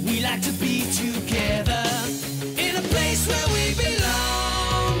 We like to be together in a place where we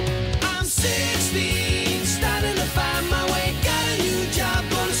belong. I'm 16, starting to find my way. Got a new job,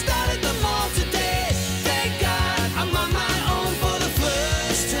 gonna start at the mall today. Thank God I'm on my own for the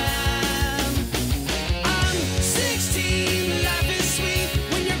first time. I'm 16, life is sweet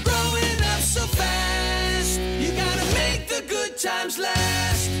when you're growing up so fast. You gotta make the good times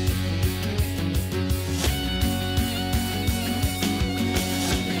last.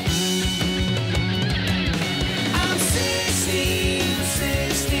 I'm 16.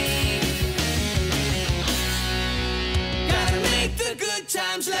 Gotta make the good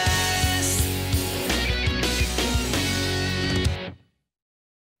times last.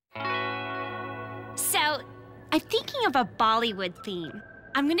 So, I'm thinking of a Bollywood theme.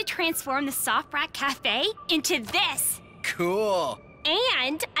 I'm gonna transform the Soft Rack Cafe into this. Cool.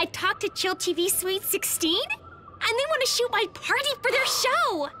 And I talked to Chill TV Sweet 16, and they want to shoot my party for their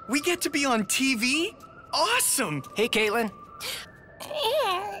show. We get to be on TV? Awesome! Hey, Caitlin.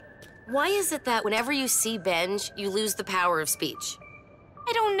 Why is it that whenever you see Benj, you lose the power of speech?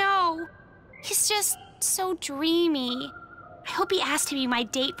 I don't know. He's just so dreamy. I hope he asked to be my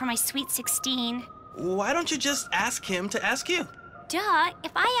date for my Sweet 16. Why don't you just ask him to ask you? Duh.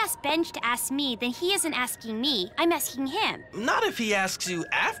 If I ask Benj to ask me, then he isn't asking me. I'm asking him. Not if he asks you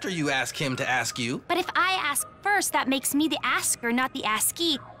after you ask him to ask you. But if I ask first, that makes me the asker, not the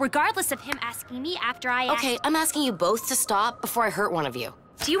askee, regardless of him asking me after I ask. Okay, I'm asking you both to stop before I hurt one of you.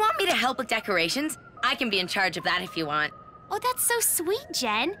 Do you want me to help with decorations? I can be in charge of that if you want. Oh, that's so sweet,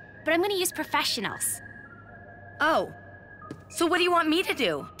 Jen. But I'm gonna use professionals. Oh. So what do you want me to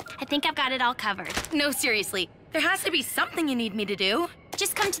do? I think I've got it all covered. No, seriously. There has to be something you need me to do.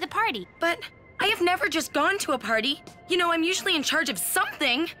 Just come to the party. But I have never just gone to a party. You know, I'm usually in charge of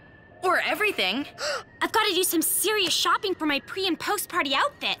something. Or everything. I've got to do some serious shopping for my pre- and post-party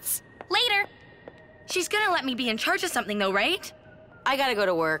outfits. Later. She's gonna let me be in charge of something though, right? I gotta go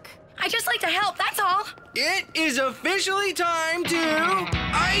to work. I just like to help, that's all. It is officially time to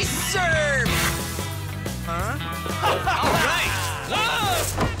ice serve! Huh? All right!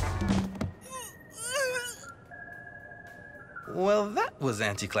 Well, that was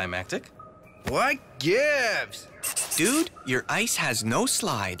anticlimactic. What gives? Dude, your ice has no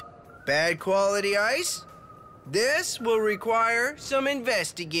slide. Bad quality ice? This will require some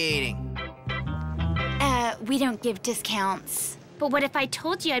investigating. We don't give discounts. But what if I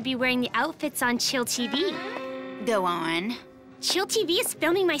told you I'd be wearing the outfits on Chill TV? Go on. Chill TV is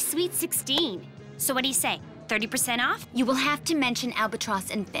filming my Sweet 16. So what do you say? 30% off? You will have to mention Albatross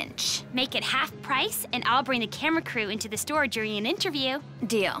and Finch. Make it half price, and I'll bring the camera crew into the store during an interview.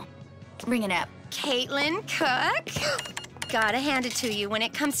 Deal. Bring it up. Caitlin Cook. Gotta hand it to you. When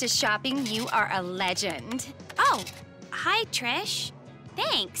it comes to shopping, you are a legend. Oh, hi, Trish.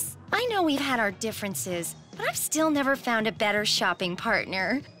 Thanks. I know we've had our differences, but I've still never found a better shopping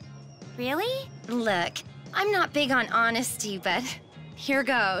partner. Really? Look, I'm not big on honesty, but here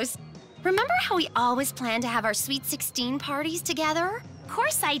goes. Remember how we always planned to have our Sweet 16 parties together? Of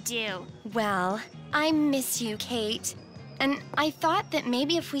course I do. Well, I miss you, Kate. And I thought that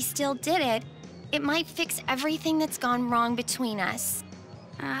maybe if we still did it, it might fix everything that's gone wrong between us.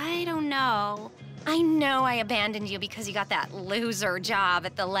 I don't know. I know I abandoned you because you got that loser job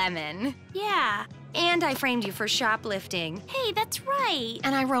at the Lemon. Yeah. And I framed you for shoplifting. Hey, that's right.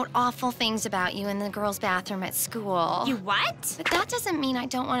 And I wrote awful things about you in the girls' bathroom at school. You what? But that doesn't mean I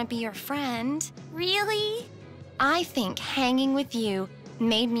don't want to be your friend. Really? I think hanging with you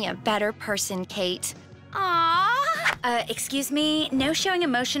made me a better person, Kate. Aww. Excuse me, no showing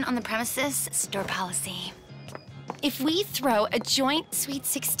emotion on the premises, store policy. If we throw a joint Sweet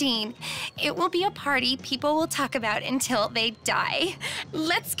 16, it will be a party people will talk about until they die.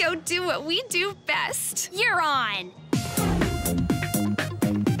 Let's go do what we do best. You're on.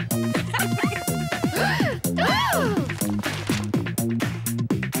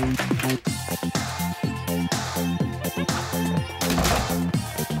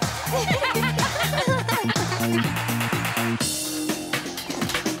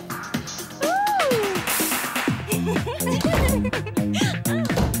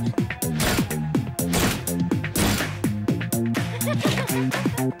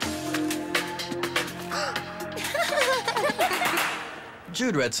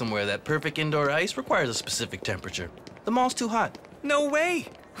 Jude read somewhere that perfect indoor ice requires a specific temperature. The mall's too hot. No way!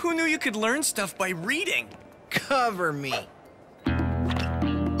 Who knew you could learn stuff by reading? Cover me.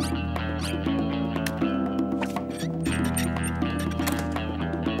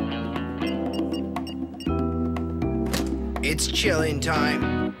 It's chilling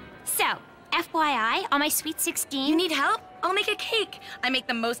time. So, FYI, on my Sweet 16... You need help? I'll make a cake. I make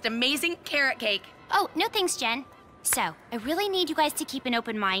the most amazing carrot cake. Oh, no thanks, Jen. So, I really need you guys to keep an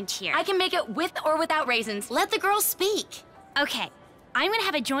open mind here. I can make it with or without raisins. Let the girls speak. Okay, I'm gonna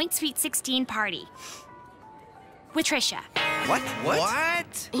have a joint Sweet 16 party. With Trisha. What?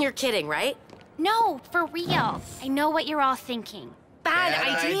 What? You're kidding, right? No, for real. I know what you're all thinking. Bad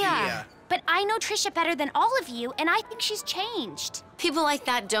idea. But I know Trisha better than all of you, and I think she's changed. People like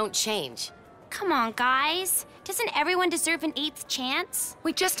that don't change. Come on, guys. Doesn't everyone deserve an 8th chance?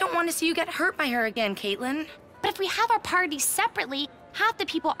 We just don't want to see you get hurt by her again, Caitlin. But if we have our parties separately, half the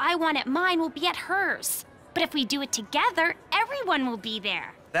people I want at mine will be at hers. But if we do it together, everyone will be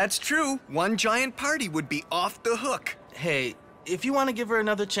there. That's true. One giant party would be off the hook. Hey, if you want to give her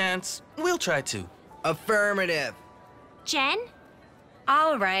another chance, we'll try to. Affirmative. Jen?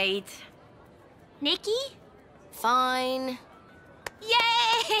 All right. Nikki? Fine.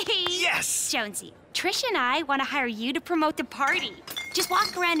 Yay! Yes! Jonesy, Trish and I want to hire you to promote the party. Just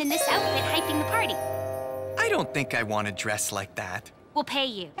walk around in this outfit hyping the party. I don't think I want to dress like that. We'll pay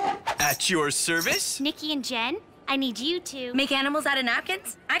you. At your service? Nikki and Jen, I need you to... Make animals out of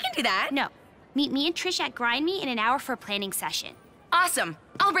napkins? I can do that. No. Meet me and Trish at Grind Me in an hour for a planning session. Awesome.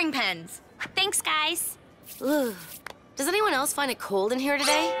 I'll bring pens. Thanks, guys. Ugh. Does anyone else find it cold in here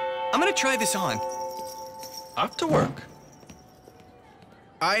today? I'm gonna try this on. Off to work.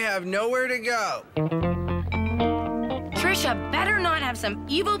 I have nowhere to go. Trisha better not have some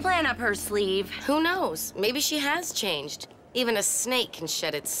evil plan up her sleeve. Who knows? Maybe she has changed. Even a snake can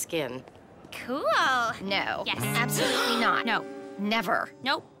shed its skin. Cool. No. Yes. Absolutely not. No. Never.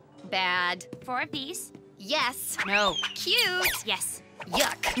 Nope. Bad. 4 of these. Yes. No. Cute. Yes.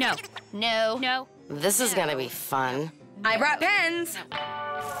 Yuck. No. No. No. This is gonna be fun. I brought pens.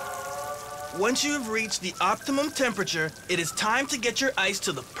 Once you have reached the optimum temperature, it is time to get your ice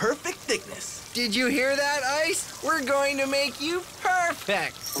to the perfect thickness. Did you hear that, Ice? We're going to make you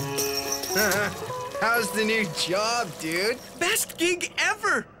perfect. How's the new job, dude? Best gig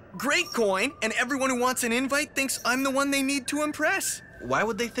ever! Great coin, and everyone who wants an invite thinks I'm the one they need to impress. Why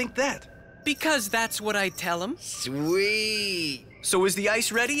would they think that? Because that's what I tell them. Sweet. So is the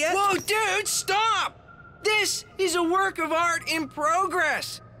ice ready yet? Whoa, dude, stop! This is a work of art in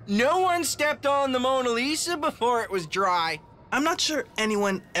progress. No one stepped on the Mona Lisa before it was dry. I'm not sure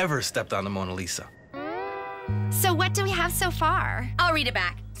anyone ever stepped on the Mona Lisa. So what do we have so far? I'll read it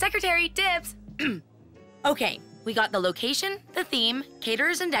back. Secretary, dibs. Okay, we got the location, the theme,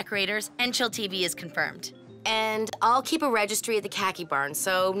 caterers and decorators, and Chill TV is confirmed. And I'll keep a registry at the khaki barn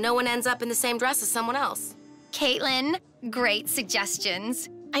so no one ends up in the same dress as someone else. Caitlin, great suggestions.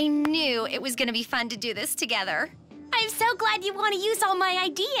 I knew it was gonna be fun to do this together. I'm so glad you want to use all my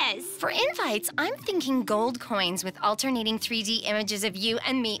ideas. For invites, I'm thinking gold coins with alternating 3D images of you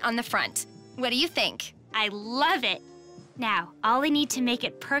and me on the front. What do you think? I love it. Now, all I need to make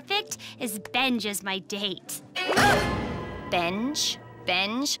it perfect is Benj as my date. Benj?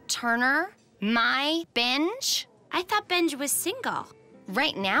 Benj? Turner? My Benj? I thought Benj was single.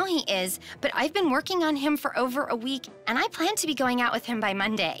 Right now he is, but I've been working on him for over a week, and I plan to be going out with him by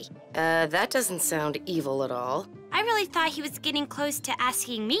Monday. That doesn't sound evil at all. I really thought he was getting close to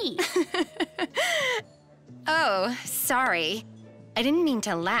asking me. Oh, sorry. I didn't mean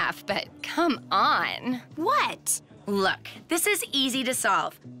to laugh, but come on. What? Look, this is easy to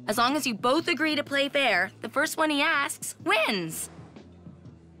solve. As long as you both agree to play fair, the first one he asks wins.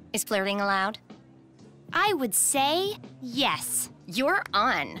 Is flirting allowed? I would say yes. You're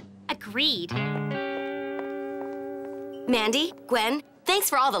on. Agreed. Mandy, Gwen, thanks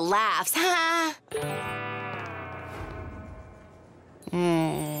for all the laughs.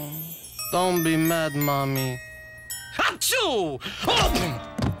 Don't be mad, Mommy. Achoo! Oh!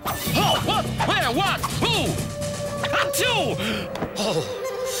 Oh, what? Where? What? Who? Achoo! Oh.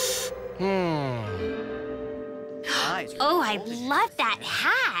 Oh, I love that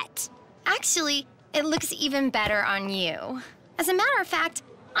hat. Actually, it looks even better on you. As a matter of fact,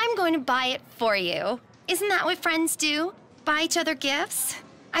 I'm going to buy it for you. Isn't that what friends do? Buy each other gifts?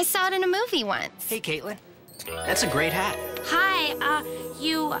 I saw it in a movie once. Hey, Caitlin. That's a great hat. Hi,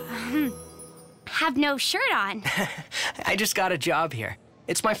 you have no shirt on. I just got a job here.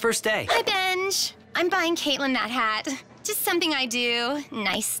 It's my first day. Hi, Benj. I'm buying Caitlin that hat. Just something I do.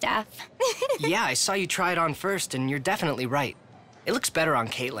 Nice stuff. Yeah, I saw you try it on first, and you're definitely right. It looks better on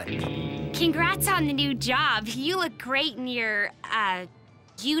Caitlin. Congrats on the new job. You look great in your,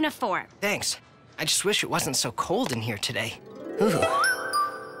 uniform. Thanks. I just wish it wasn't so cold in here today. Ooh.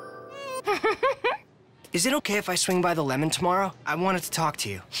 Is it okay if I swing by the Lemon tomorrow? I wanted to talk to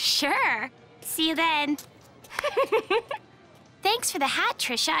you. Sure. See you then. Thanks for the hat,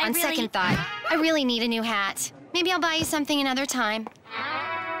 Trisha. On second thought, I really need a new hat. Maybe I'll buy you something another time.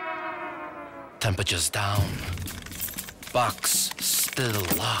 Temperature's down. Box still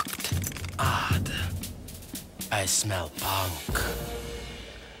locked. Odd. I smell punk.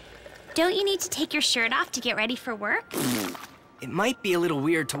 Don't you need to take your shirt off to get ready for work? It might be a little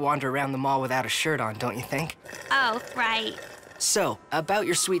weird to wander around the mall without a shirt on, don't you think? Oh, right. So, about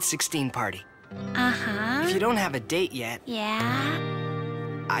your Sweet 16 party. Uh-huh. If you don't have a date yet... Yeah?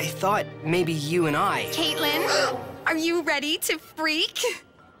 I thought maybe you and I... Caitlin, are you ready to freak?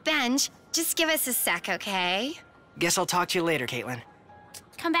 Benj, just give us a sec, okay? Guess I'll talk to you later, Caitlin.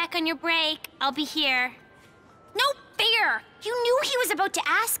 Come back on your break. I'll be here. No fair! You knew he was about to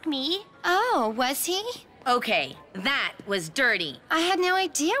ask me. Oh, was he? Okay, that was dirty. I had no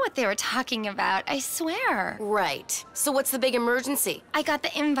idea what they were talking about, I swear. Right. So what's the big emergency? I got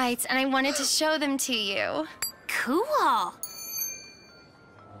the invites and I wanted to show them to you. Cool.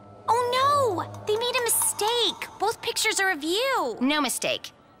 Oh no! They made a mistake. Both pictures are of you. No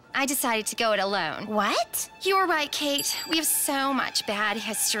mistake. I decided to go it alone. What? You were right, Kate. We have so much bad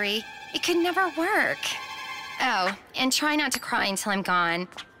history. It could never work. Oh, and try not to cry until I'm gone.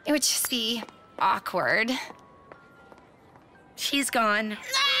 It would just be awkward. She's gone.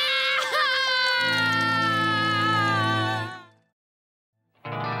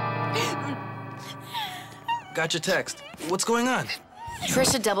 got your text. What's going on?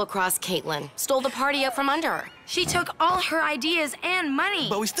 Trisha double-crossed Caitlin, stole the party out from under her. She took all her ideas and money.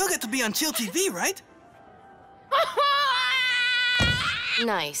 But we still get to be on Chill TV, right?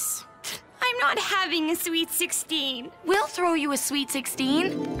 Nice. I'm not having a Sweet 16. We'll throw you a Sweet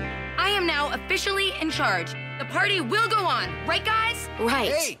 16. I am now officially in charge. The party will go on, right, guys?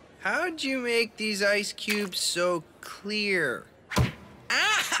 Right. Hey, how'd you make these ice cubes so clear?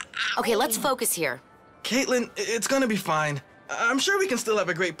 Okay, let's focus here. Caitlin, it's gonna be fine. I'm sure we can still have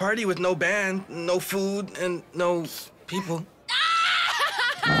a great party with no band, no food, and no people.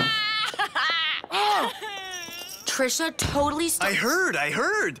 Trisha totally I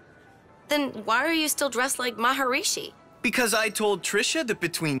heard. Then why are you still dressed like Maharishi? Because I told Trisha that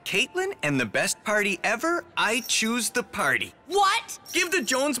between Caitlin and the best party ever, I choose the party. What? Give the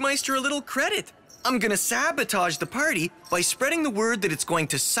Jonesmeister a little credit. I'm gonna sabotage the party by spreading the word that it's going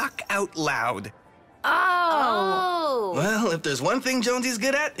to suck out loud. Oh. Well, if there's one thing Jonesy's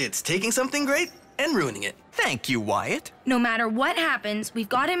good at, it's taking something great and ruining it. Thank you, Wyatt. No matter what happens, we've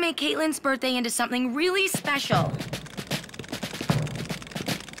got to make Caitlin's birthday into something really special.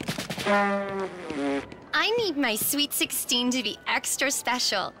 I need my Sweet 16 to be extra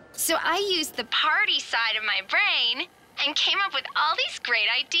special. So I used the party side of my brain and came up with all these great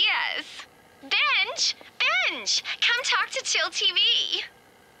ideas. Benj! Come talk to Chill TV.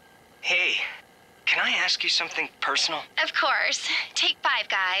 Hey, can I ask you something personal? Of course. Take 5,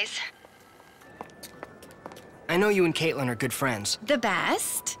 guys. I know you and Caitlin are good friends. The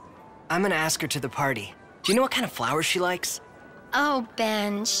best? I'm gonna ask her to the party. Do you know what kind of flowers she likes? Oh,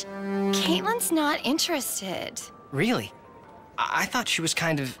 Benj. Caitlin's not interested. Really? I thought she was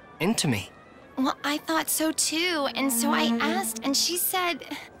kind of into me. Well, I thought so too, and so I asked, and she said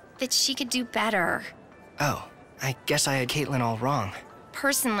that she could do better. Oh, I guess I had Caitlin all wrong.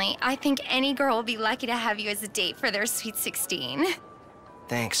 Personally, I think any girl will be lucky to have you as a date for their Sweet 16.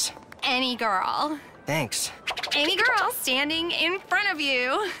 Thanks. Any girl. Thanks. Any girl standing in front of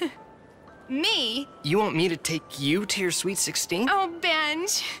you. Me? You want me to take you to your Sweet 16? Oh,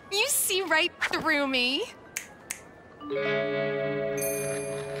 Benj, you see right through me.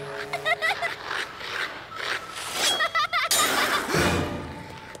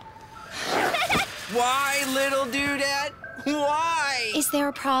 Why, little dudette? Why? Is there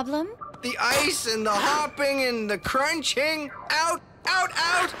a problem? The ice and the hopping and the crunching. Out, out,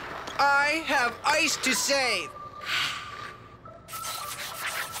 out! I have ice to save.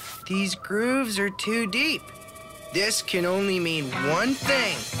 These grooves are too deep. This can only mean one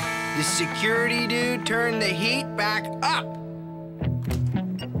thing. The security dude turned the heat back up.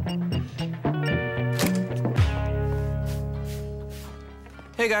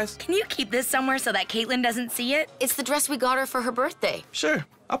 Hey, guys. Can you keep this somewhere so that Caitlin doesn't see it? It's the dress we got her for her birthday. Sure,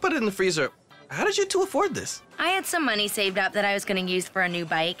 I'll put it in the freezer. How did you two afford this? I had some money saved up that I was going to use for a new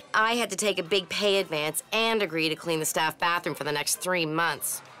bike. I had to take a big pay advance and agree to clean the staff bathroom for the next 3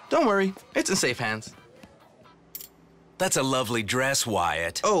 months. Don't worry, it's in safe hands. That's a lovely dress,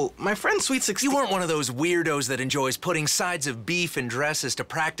 Wyatt. Oh, my friend Sweet 16... You weren't one of those weirdos that enjoys putting sides of beef in dresses to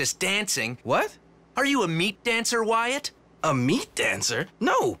practice dancing. What? Are you a meat dancer, Wyatt? A meat dancer?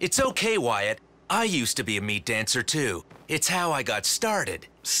 No. It's okay, Wyatt. I used to be a meat dancer, too. It's how I got started.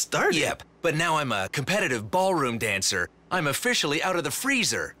 Started? Yep, but now I'm a competitive ballroom dancer. I'm officially out of the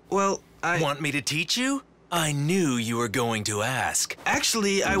freezer. Well, Want me to teach you? I knew you were going to ask.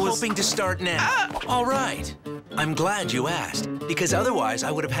 Actually, I I'm was... hoping to start now. All right. I'm glad you asked, because otherwise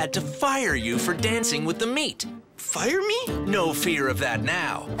I would have had to fire you for dancing with the meat. Fire me? No fear of that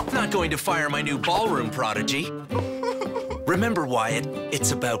now. Not going to fire my new ballroom prodigy. Remember, Wyatt,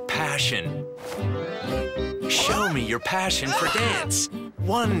 it's about passion. Show me your passion for dance.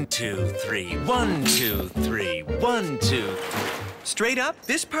 1, 2, 3, 1, 2, 3, 1, 2. Straight up,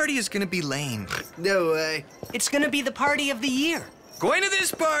 this party is gonna be lame. No way. It's gonna be the party of the year. Going to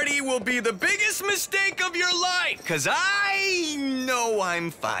this party will be the biggest mistake of your life, 'cause I know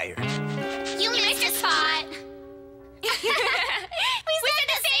I'm fired. You missed a spot. we said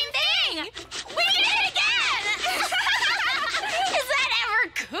the same thing. We did it again. Is that ever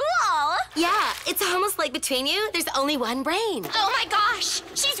cool? Yeah, it's almost like between you, there's only one brain. Oh my gosh,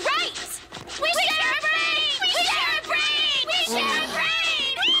 she's right. We share a brain. We share a brain. We share a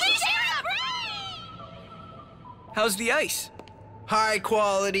brain. We share a brain. How's the ice? High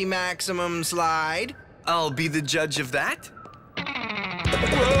quality maximum slide. I'll be the judge of that. Good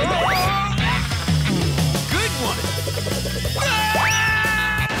one!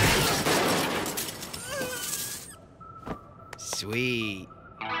 Sweet.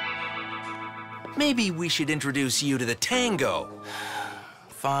 Maybe we should introduce you to the tango.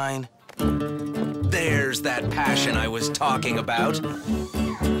 Fine. There's that passion I was talking about.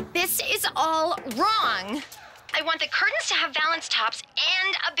 This is all wrong. I want the curtains to have valance tops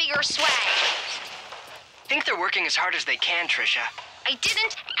and a bigger swag. I think they're working as hard as they can, Trisha. I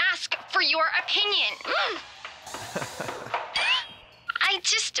didn't ask for your opinion. I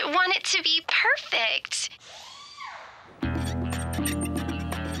just want it to be perfect.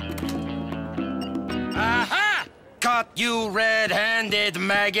 Aha! Caught you red-handed,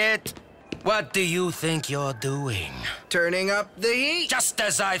 maggot. What do you think you're doing? Turning up the heat. Just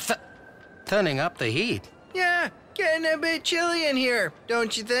as I Turning up the heat? Yeah, getting a bit chilly in here,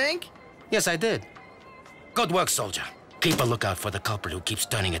 don't you think? Yes, I did. Good work, soldier. Keep a lookout for the culprit who keeps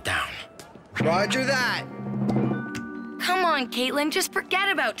turning it down. Roger that. Come on, Caitlin, just forget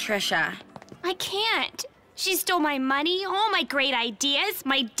about Trisha. I can't. She stole my money, all my great ideas,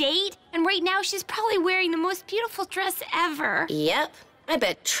 my date, and right now she's probably wearing the most beautiful dress ever. Yep. I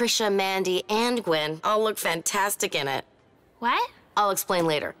bet Trisha, Mandy, and Gwen all look fantastic in it. What? I'll explain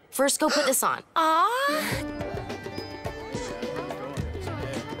later. First, go put this on.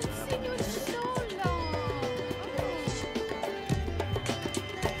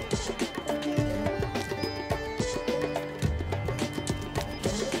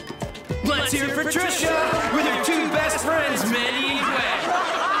 Let's hear it for Trisha with her two best friends, Mandy and Gwen.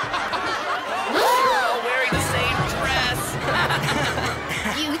 We're all wearing the same dress.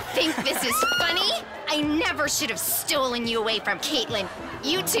 You think this is funny? I never should have stolen you away from Caitlin.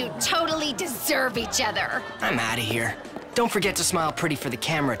 You two totally deserve each other. I'm out of here. Don't forget to smile pretty for the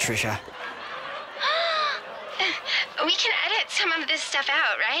camera, Trisha. We can edit some of this stuff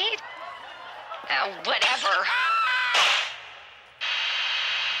out, right? Whatever.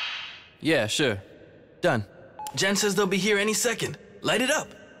 Yeah, sure. Done. Jen says they'll be here any second. Light it up.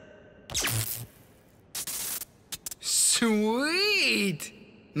 Sweet!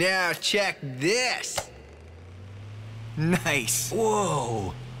 Now check this. Nice.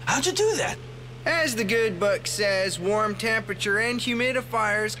 Whoa. How'd you do that? As the good book says, warm temperature and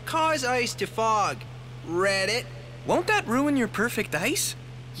humidifiers cause ice to fog. Read it? Won't that ruin your perfect ice?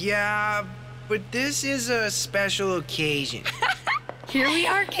 Yeah, but this is a special occasion. Here we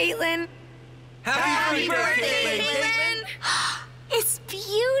are, Caitlin. Happy birthday, Caitlin! It's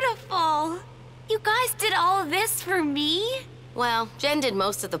beautiful. You guys did all of this for me? Well, Jen did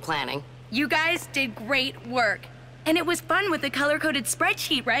most of the planning. You guys did great work. And it was fun with the color-coded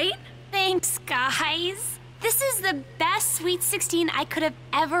spreadsheet, right? Thanks, guys. This is the best Sweet 16 I could have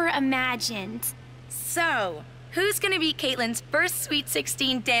ever imagined. So, who's gonna be Caitlin's first Sweet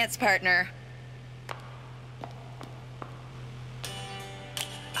 16 dance partner?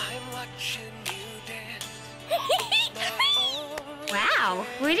 Wow,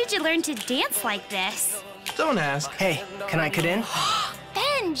 where did you learn to dance like this? Don't ask. Hey, can I cut in?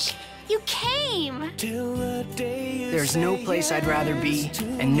 Benj, you came! There's no place I'd rather be,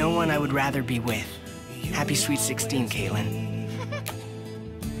 and no one I would rather be with. Happy Sweet 16, Caitlin.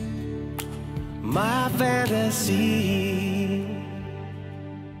 My fantasy.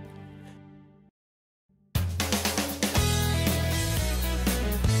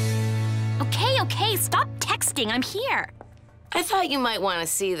 Okay, stop texting. I'm here. I thought you might want to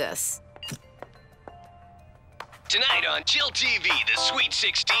see this. Tonight on Chill TV, the Sweet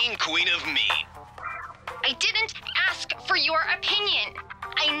 16 Queen of Mean. I didn't ask for your opinion.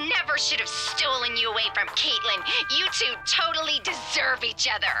 I never should have stolen you away from Caitlin. You two totally deserve each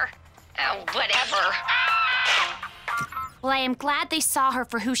other. Whatever. Well, I am glad they saw her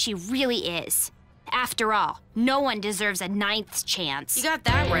for who she really is. After all, no one deserves a 9th chance. You got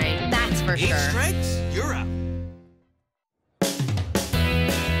that right. That's for sure. 8 strikes, you're up.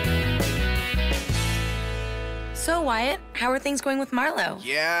 So, Wyatt, how are things going with Marlo?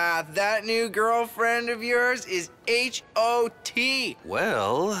 Yeah, that new girlfriend of yours is H.O.T.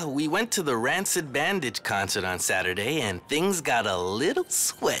 Well, we went to the Rancid Bandage concert on Saturday and things got a little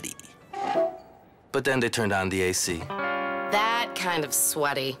sweaty. But then they turned on the AC. That kind of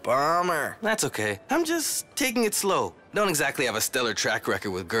sweaty. Bummer. That's okay. I'm just taking it slow. Don't exactly have a stellar track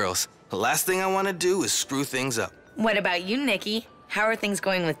record with girls. The last thing I want to do is screw things up. What about you, Nikki? How are things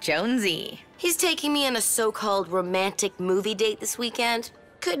going with Jonesy? He's taking me on a so-called romantic movie date this weekend.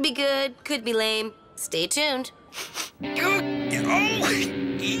 Could be good, could be lame. Stay tuned.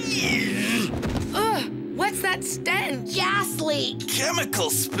 Ugh, what's that stench? Gas leak. Chemical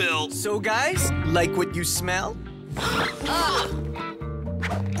spill. So, guys, like what you smell?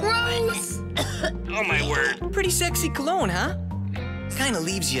 Gross. Oh, my word. Pretty sexy cologne, huh? Kinda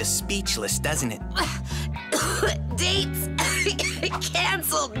leaves you speechless, doesn't it? Dates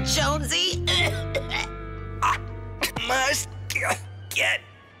canceled, Jonesy. Must get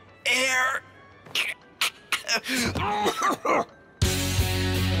air. Life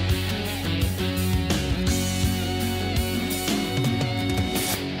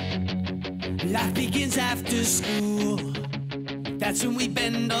begins after school. That's when we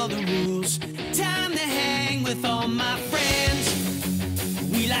bend all the rules. Time to hang with all my friends.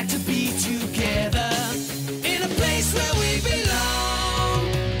 We like to be together in a place where we belong.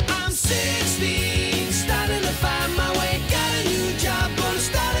 I'm 16, starting to find my way. Got a new job, gonna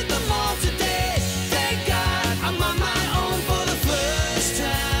start at the mall today. Thank God I'm on my own for the first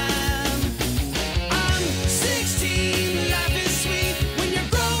time. I'm 16, life is sweet when you're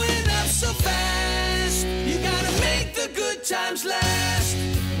growing up so fast. You gotta make the good times last.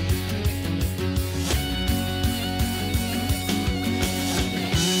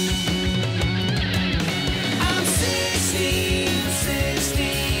 I'm 16.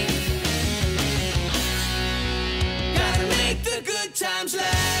 Gotta make the good times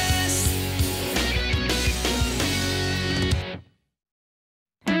last.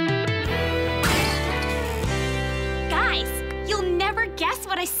 Guys, you'll never guess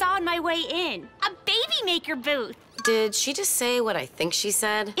what I saw on my way in. A baby maker booth. Did she just say what I think she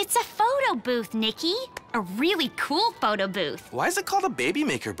said? It's a photo booth, Nikki. A really cool photo booth. Why is it called a baby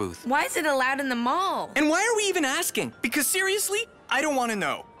maker booth? Why is it allowed in the mall? And why are we even asking? Because seriously, I don't want to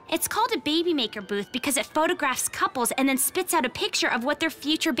know. It's called a baby maker booth because it photographs couples and then spits out a picture of what their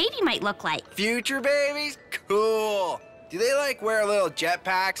future baby might look like. Future babies? Cool. Do they like wear little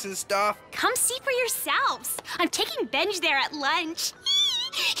jetpacks and stuff? Come see for yourselves. I'm taking Benj there at lunch.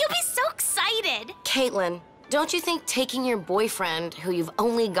 He'll be so excited. Caitlin, don't you think taking your boyfriend, who you've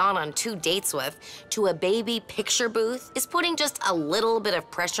only gone on 2 dates with, to a baby picture booth is putting just a little bit of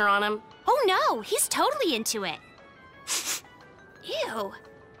pressure on him? Oh no, he's totally into it. Ew,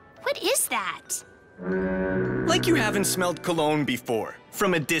 what is that? Like you haven't smelled cologne before,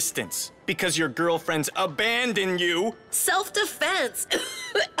 from a distance, because your girlfriend's abandoned you. Self-defense.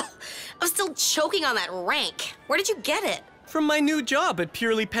 I'm still choking on that rank. Where did you get it? From my new job at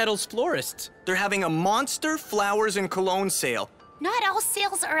Purely Petals Florists. They're having a monster flowers and cologne sale. Not all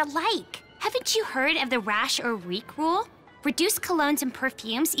sales are alike. Haven't you heard of the rash or reek rule? Reduced colognes and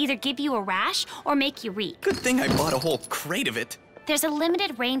perfumes either give you a rash or make you reek. Good thing I bought a whole crate of it. There's a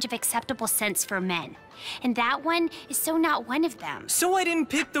limited range of acceptable scents for men, and that one is so not one of them. So I didn't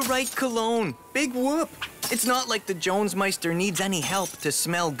pick the right cologne. Big whoop. It's not like the Jonesmeister needs any help to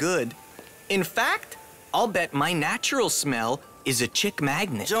smell good. In fact, I'll bet my natural smell is a chick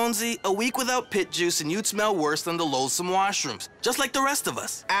magnet. Jonesy, a week without pit juice and you'd smell worse than the loathsome washrooms, just like the rest of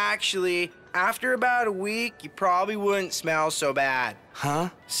us. Actually, after about a week, you probably wouldn't smell so bad. Huh?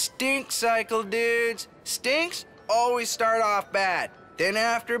 Stink cycle, dudes. Stinks always start off bad. Then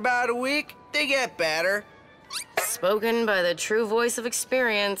after about a week, they get better. Spoken by the true voice of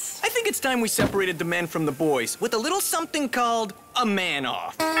experience. I think it's time we separated the men from the boys with a little something called a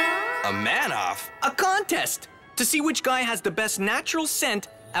man-off. A man-off? A contest to see which guy has the best natural scent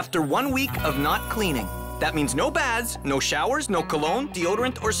after 1 week of not cleaning. That means no baths, no showers, no cologne,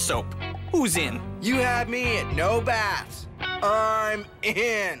 deodorant, or soap. Who's in? You had me at no baths. I'm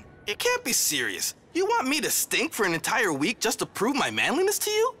in. You can't be serious. You want me to stink for an entire week just to prove my manliness to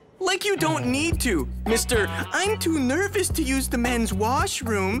you? Like you don't need to, Mr. I'm too nervous to use the men's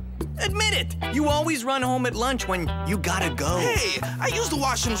washroom. Admit it, you always run home at lunch when you gotta go. Hey, I used the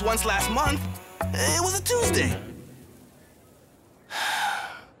washrooms once last month. It was a Tuesday.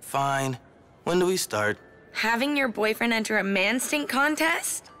 Fine. When do we start? Having your boyfriend enter a man stink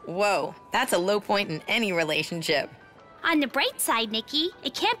contest? Whoa, that's a low point in any relationship. On the bright side, Nikki,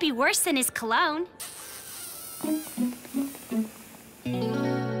 it can't be worse than his cologne.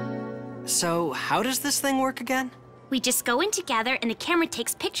 So, how does this thing work again? We just go in together and the camera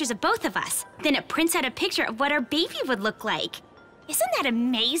takes pictures of both of us. Then it prints out a picture of what our baby would look like. Isn't that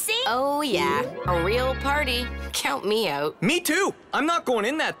amazing? Oh, yeah. A real party. Count me out. Me too. I'm not going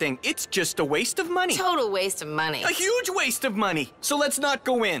in that thing. It's just a waste of money. Total waste of money. A huge waste of money. So let's not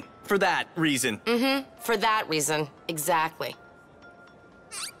go in for that reason. Mm-hmm. For that reason. Exactly.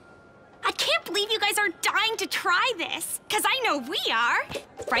 I can't believe you guys are dying to try this. Because I know we are.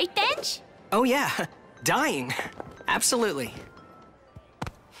 Right, Benj? Oh, yeah. Dying. Absolutely.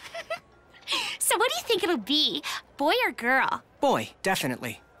 So what do you think it'll be? Boy or girl? Boy,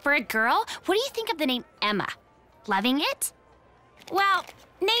 definitely. For a girl, what do you think of the name Emma? Loving it? Well,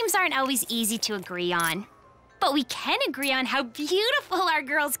 names aren't always easy to agree on. But we can agree on how beautiful our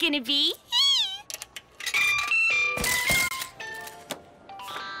girl's gonna be.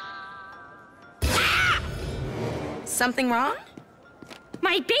 Something wrong?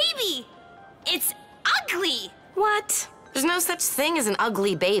 My baby! It's ugly! What? There's no such thing as an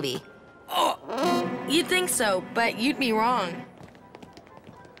ugly baby. Oh, You'd think so, but you'd be wrong.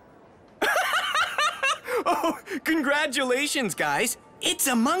 Oh, congratulations, guys. It's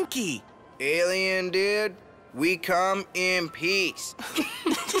a monkey. Alien dude, we come in peace.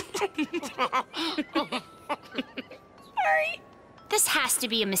 Sorry. This has to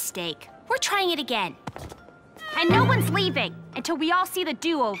be a mistake. We're trying it again. And no one's leaving until we all see the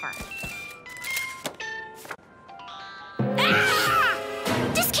do-over. Ah!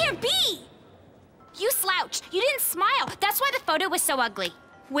 This can't be! You slouched. You didn't smile. That's why the photo was so ugly.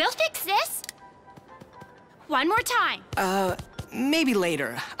 We'll fix this. One more time. Maybe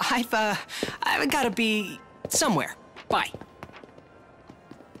later. I've gotta be somewhere. Bye.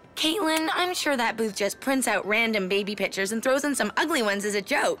 Caitlin, I'm sure that booth just prints out random baby pictures and throws in some ugly ones as a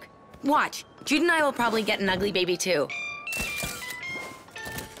joke. Watch, Jude and I will probably get an ugly baby too.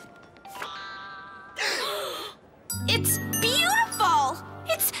 It's beautiful!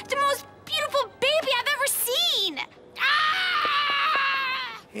 It's the most beautiful baby I've ever seen!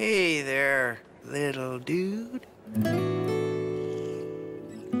 Ah! Hey there, little dude.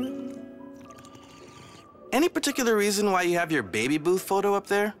 Any particular reason why you have your baby booth photo up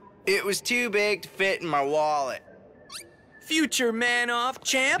there? It was too big to fit in my wallet. Future man-off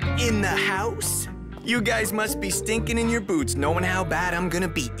champ in the house? You guys must be stinking in your boots knowing how bad I'm gonna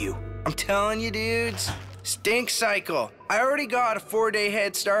beat you. I'm telling you, dudes, stink cycle. I already got a 4-day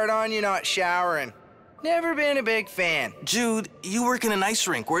head start on you not showering. Never been a big fan. Jude, you work in an ice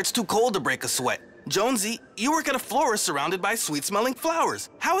rink where it's too cold to break a sweat. Jonesy, you work at a florist surrounded by sweet-smelling flowers.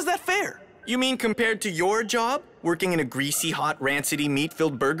 How is that fair? You mean compared to your job, working in a greasy, hot, rancidy,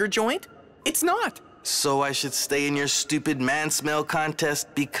 meat-filled burger joint? It's not. So I should stay in your stupid man smell contest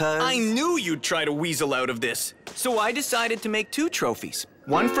because... I knew you'd try to weasel out of this. So I decided to make 2 trophies.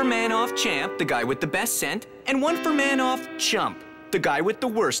 One for man-off champ, the guy with the best scent, and one for man-off chump, the guy with the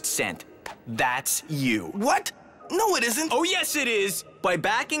worst scent. That's you. What? No, it isn't. Oh, yes, it is. By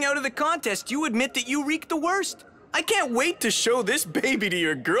backing out of the contest, you admit that you reek the worst. I can't wait to show this baby to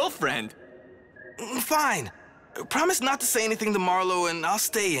your girlfriend. Fine. Promise not to say anything to Marlo and I'll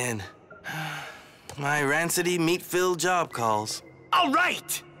stay in. My rancidy, meat-filled job calls. All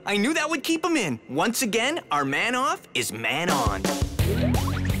right! I knew that would keep him in. Once again, our man-off is man-on.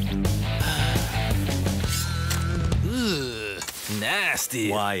 Ugh,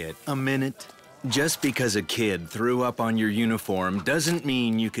 nasty. Wyatt, a minute. Just because a kid threw up on your uniform doesn't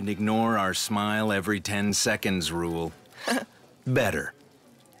mean you can ignore our smile every 10 seconds rule. Better.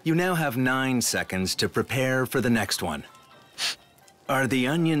 You now have 9 seconds to prepare for the next one. Are the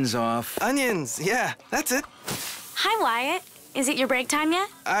onions off? Onions, yeah, that's it. Hi, Wyatt. Is it your break time yet?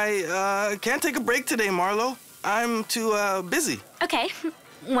 I can't take a break today, Marlo. I'm too busy. Okay.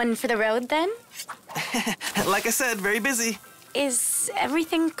 One for the road, then? Like I said, very busy. Is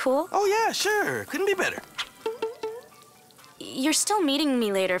everything cool? Oh, yeah, sure. Couldn't be better. You're still meeting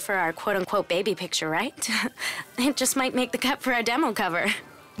me later for our quote-unquote baby picture, right? It just might make the cut for our demo cover.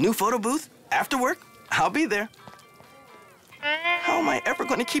 New photo booth? After work? I'll be there. How am I ever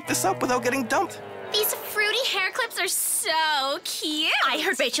going to keep this up without getting dumped? These fruity hair clips are so cute. I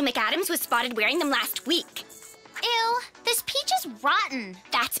heard Rachel McAdams was spotted wearing them last week. Ew, this peach is rotten.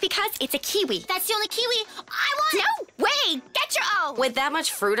 That's because it's a kiwi. That's the only kiwi I want. No way, get your own. With that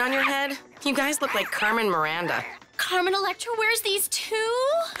much fruit on your head, you guys look like Carmen Miranda. Carmen Electra wears these too?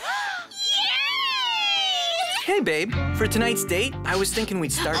 Hey, babe. For tonight's date, I was thinking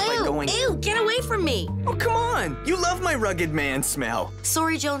we'd start by going... Ew, get away from me. Oh, come on. You love my rugged man smell.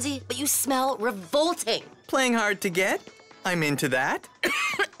 Sorry, Jonesy, but you smell revolting. Playing hard to get? I'm into that.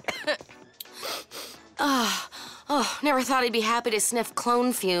 Oh, never thought I'd be happy to sniff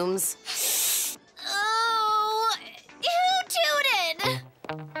clone fumes. Oh, who tooted?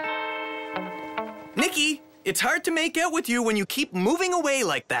 Nikki, it's hard to make out with you when you keep moving away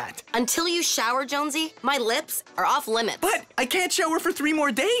like that. Until you shower, Jonesy, my lips are off limits. But I can't shower for 3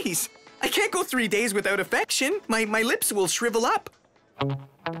 more days. I can't go 3 days without affection. My lips will shrivel up.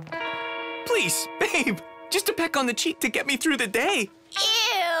 Please, babe, just a peck on the cheek to get me through the day.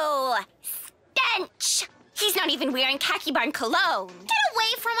 Ew, stench. He's not even wearing khaki barn cologne. Get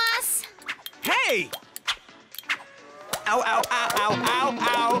away from us. Hey! Ow, ow, ow, ow, ow,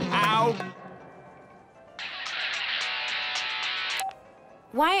 ow, ow.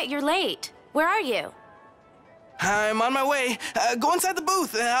 Wyatt, you're late. Where are you? I'm on my way. Go inside the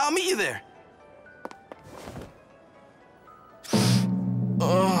booth. I'll meet you there.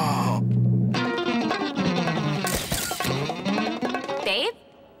 Oh. Babe?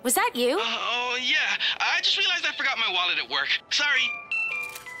 Was that you? Oh, yeah. I just realized I forgot my wallet at work. Sorry.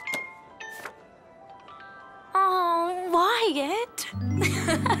 Oh, Wyatt.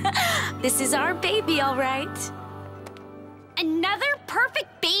 This is our baby, all right. Another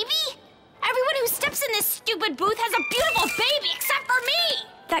perfect baby? Everyone who steps in this stupid booth has a beautiful baby except for me!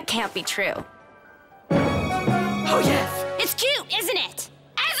 That can't be true. Oh, yes! It's cute, isn't it?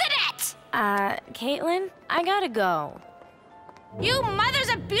 Isn't it? Caitlin, I gotta go. You mothers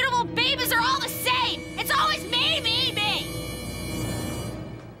of beautiful babies are all the same! It's always me, me, me!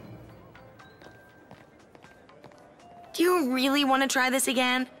 Do you really want to try this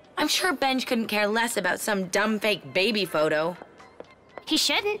again? I'm sure Benj couldn't care less about some dumb fake baby photo. He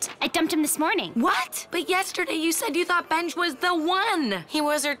shouldn't. I dumped him this morning. What? But yesterday you said you thought Benj was the one. He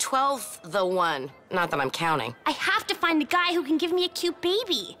was her 12th, the one. Not that I'm counting. I have to find a guy who can give me a cute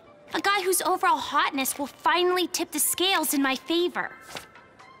baby. A guy whose overall hotness will finally tip the scales in my favor.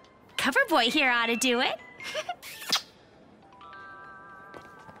 Coverboy here ought to do it.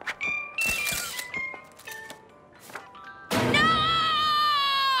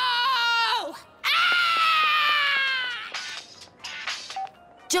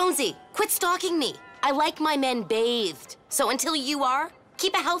 Jonesy, quit stalking me. I like my men bathed. So until you are,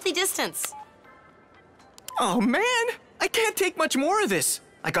 keep a healthy distance. Oh, man! I can't take much more of this.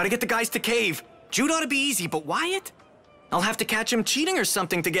 I gotta get the guys to cave. Jude ought to be easy, but Wyatt? I'll have to catch him cheating or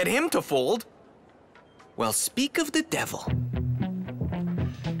something to get him to fold. Well, speak of the devil.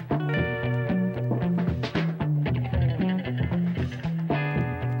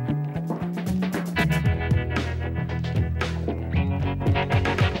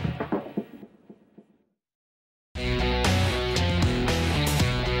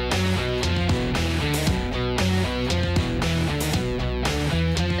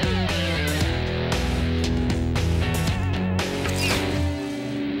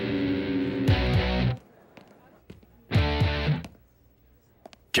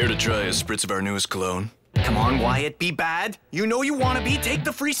 Care to try a spritz of our newest cologne? Come on, Wyatt, be bad. You know you want to be. Take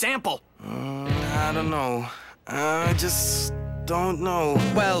the free sample. I don't know. I just don't know.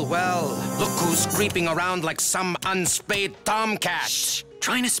 Well, look who's creeping around like some unspayed tomcat. Shh,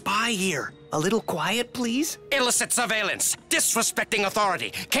 trying to spy here. A little quiet, please? Illicit surveillance, disrespecting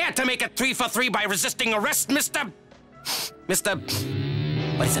authority. Can't to make it 3 for 3 by resisting arrest, Mr.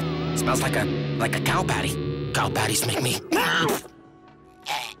 What is it? Smells like a cow patty. Cow patties make me...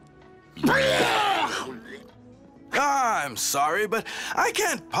 I'm sorry, but I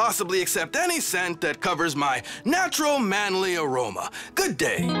can't possibly accept any scent that covers my natural manly aroma. Good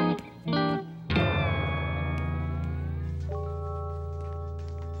day.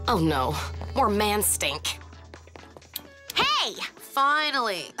 Oh no, more man stink. Hey!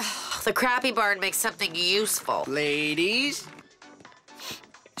 Finally. The crappy barn makes something useful. Ladies?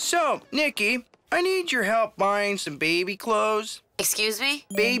 So, Nikki, I need your help buying some baby clothes. Excuse me?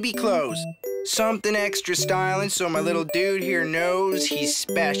 Baby clothes. Something extra styling so my little dude here knows he's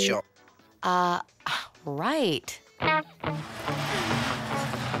special. Right.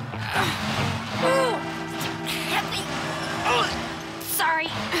 Heavy. Sorry.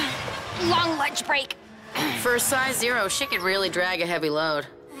 Long lunch break. For a size 0, she could really drag a heavy load.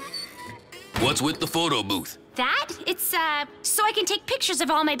 What's with the photo booth? That? It's, so I can take pictures of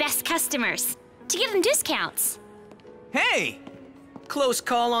all my best customers. To give them discounts. Hey! Close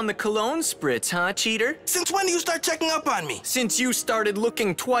call on the cologne spritz, huh, cheater? Since when do you start checking up on me? Since you started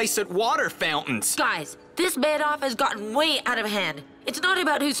looking twice at water fountains. Guys, this bit-off has gotten way out of hand. It's not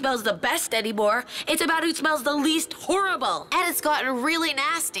about who smells the best anymore. It's about who smells the least horrible. And it's gotten really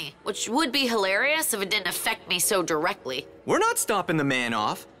nasty, which would be hilarious if it didn't affect me so directly. We're not stopping the man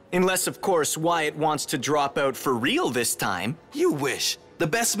off. Unless, of course, Wyatt wants to drop out for real this time. You wish. The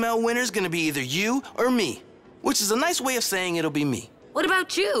best smell winner's gonna be either you or me. Which is a nice way of saying it'll be me. What about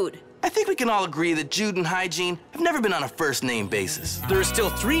Jude? I think we can all agree that Jude and Hygiene have never been on a first-name basis. There are still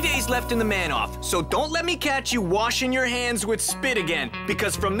 3 days left in the man-off, so don't let me catch you washing your hands with spit again,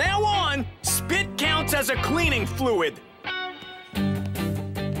 because from now on, spit counts as a cleaning fluid.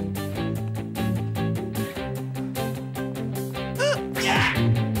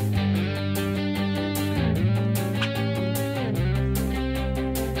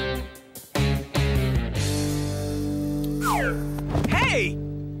 Hey!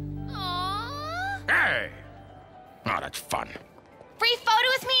 Hey! Oh, that's fun. Free photo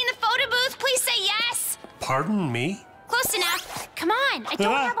with me in the photo booth? Please say yes. Pardon me? Close enough. Come on, I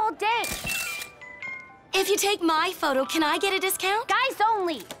don't have all day. If you take my photo, can I get a discount? Guys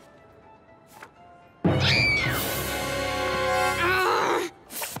only.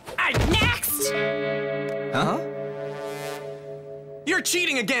 Next! Huh? You're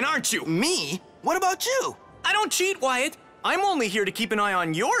cheating again, aren't you? Me? What about you? I don't cheat, Wyatt. I'm only here to keep an eye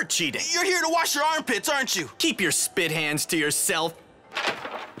on your cheating. You're here to wash your armpits, aren't you? Keep your spit hands to yourself.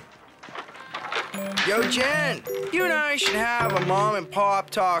 Yo, Jen, you and I should have a mom and pop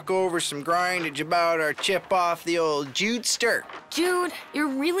talk over some grindage about our chip off the old Judester. Jude, you're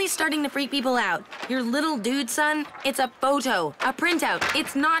really starting to freak people out. Your little dude, son, it's a photo, a printout.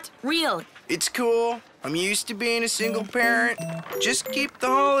 It's not real. It's cool. I'm used to being a single parent. Just keep the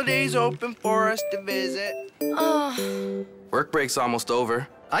holidays open for us to visit. Oh. Work break's almost over.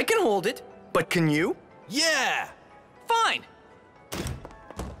 I can hold it, but can you? Yeah! Fine.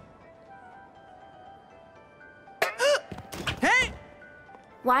 Hey!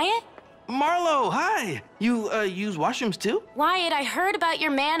 Wyatt? Marlo, hi. You, use washrooms too? Wyatt, I heard about your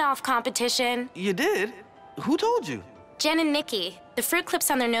man-off competition. You did? Who told you? Jen and Nikki. The fruit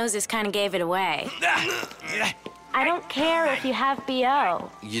clips on their noses kind of gave it away. I don't care if you have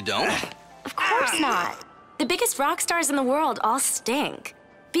B.O. You don't? Of course not. The biggest rock stars in the world all stink.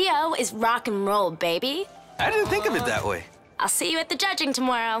 B.O. is rock and roll, baby. I didn't think of it that way. I'll see you at the judging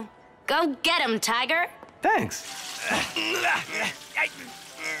tomorrow. Go get him, Tiger. Thanks.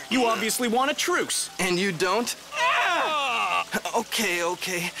 You obviously want a truce. And you don't?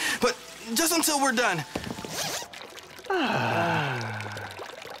 Okay. But just until we're done.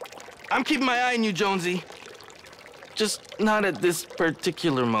 I'm keeping my eye on you, Jonesy. Just not at this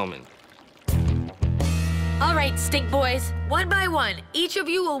particular moment. All right, stink boys. One by one, each of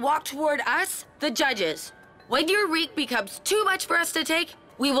you will walk toward us, the judges. When your reek becomes too much for us to take,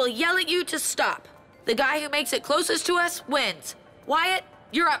 we will yell at you to stop. The guy who makes it closest to us wins. Wyatt,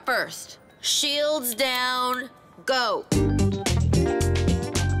 you're up first. Shields down, go.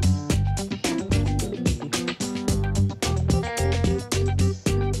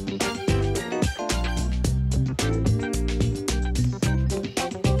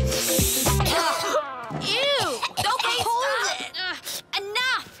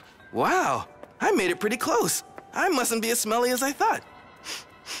 Wow, I made it pretty close. I mustn't be as smelly as I thought.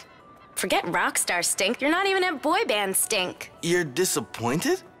 Forget rock star stink. You're not even at boy band stink. You're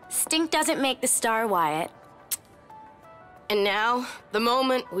disappointed? Stink doesn't make the star, Wyatt. And now, the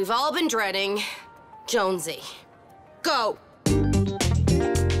moment we've all been dreading. Jonesy, go.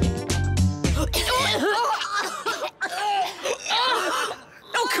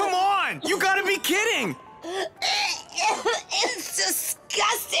 Oh, come on! You gotta be kidding! It's disgusting.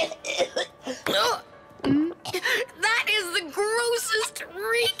 That is the grossest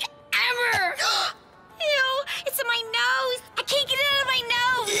reek ever. Ew, it's in my nose. I can't get it out of my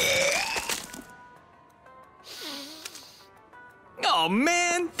nose. Oh,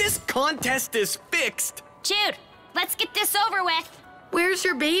 man, this contest is fixed. Jude, let's get this over with. Where's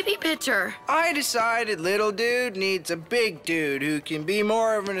your baby picture? I decided little dude needs a big dude who can be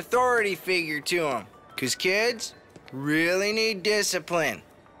more of an authority figure to him. 'Cause kids really need discipline.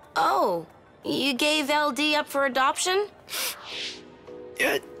 Oh, you gave LD up for adoption?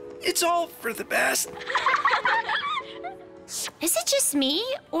 It's all for the best. Is it just me,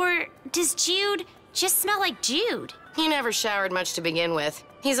 or does Jude just smell like Jude? He never showered much to begin with.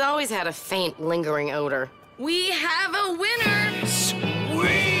 He's always had a faint, lingering odor. We have a winner!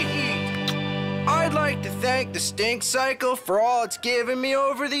 Sweet! I'd like to thank the Stink Cycle for all it's given me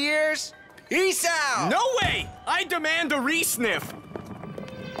over the years. Peace out! No way! I demand a re-sniff.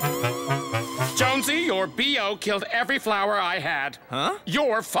 Jonesy, your B.O. killed every flower I had. Huh?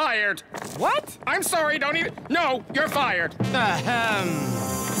 You're fired. What? I'm sorry, don't even... No, you're fired.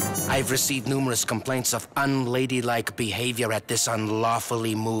 I've received numerous complaints of unladylike behavior at this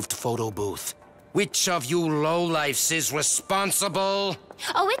unlawfully moved photo booth. Which of you lowlifes is responsible?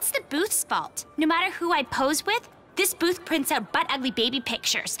 Oh, it's the booth's fault. No matter who I pose with, this booth prints out butt-ugly baby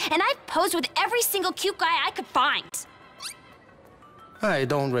pictures, and I've posed with every single cute guy I could find. I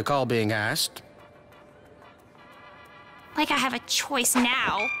don't recall being asked. Like I have a choice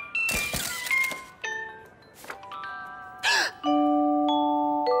now.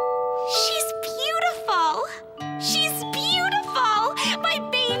 She's beautiful! She's beautiful! My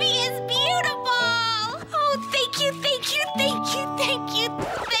baby is beautiful! Oh, thank you, thank you, thank you, thank you,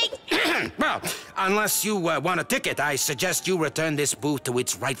 thank you! Well, unless you want a ticket, I suggest you return this booth to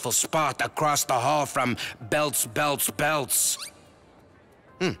its rightful spot across the hall from Belts.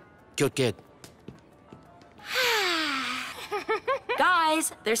 Cute kid.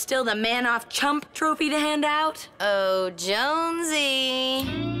 Guys, there's still the Man-Off Chump trophy to hand out. Oh, Jonesy.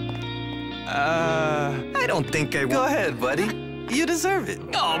 I don't think I will. Go ahead, buddy. You deserve it.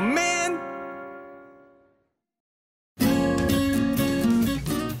 Oh, man!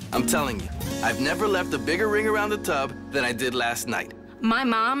 I'm telling you, I've never left a bigger ring around the tub than I did last night. My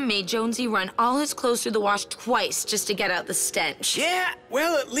mom made Jonesy run all his clothes through the wash twice just to get out the stench. Yeah,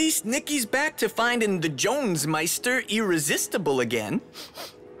 well, at least Nikki's back to finding the Jones Meister irresistible again.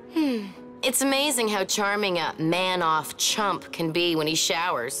 It's amazing how charming a man-off chump can be when he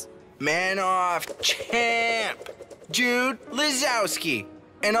showers. Man off champ! Jude Lizowski.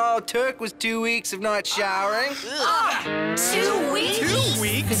 And all it took was 2 weeks of not showering. 2 weeks? 2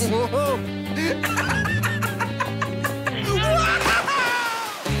 weeks?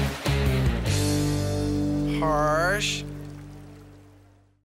 Harsh.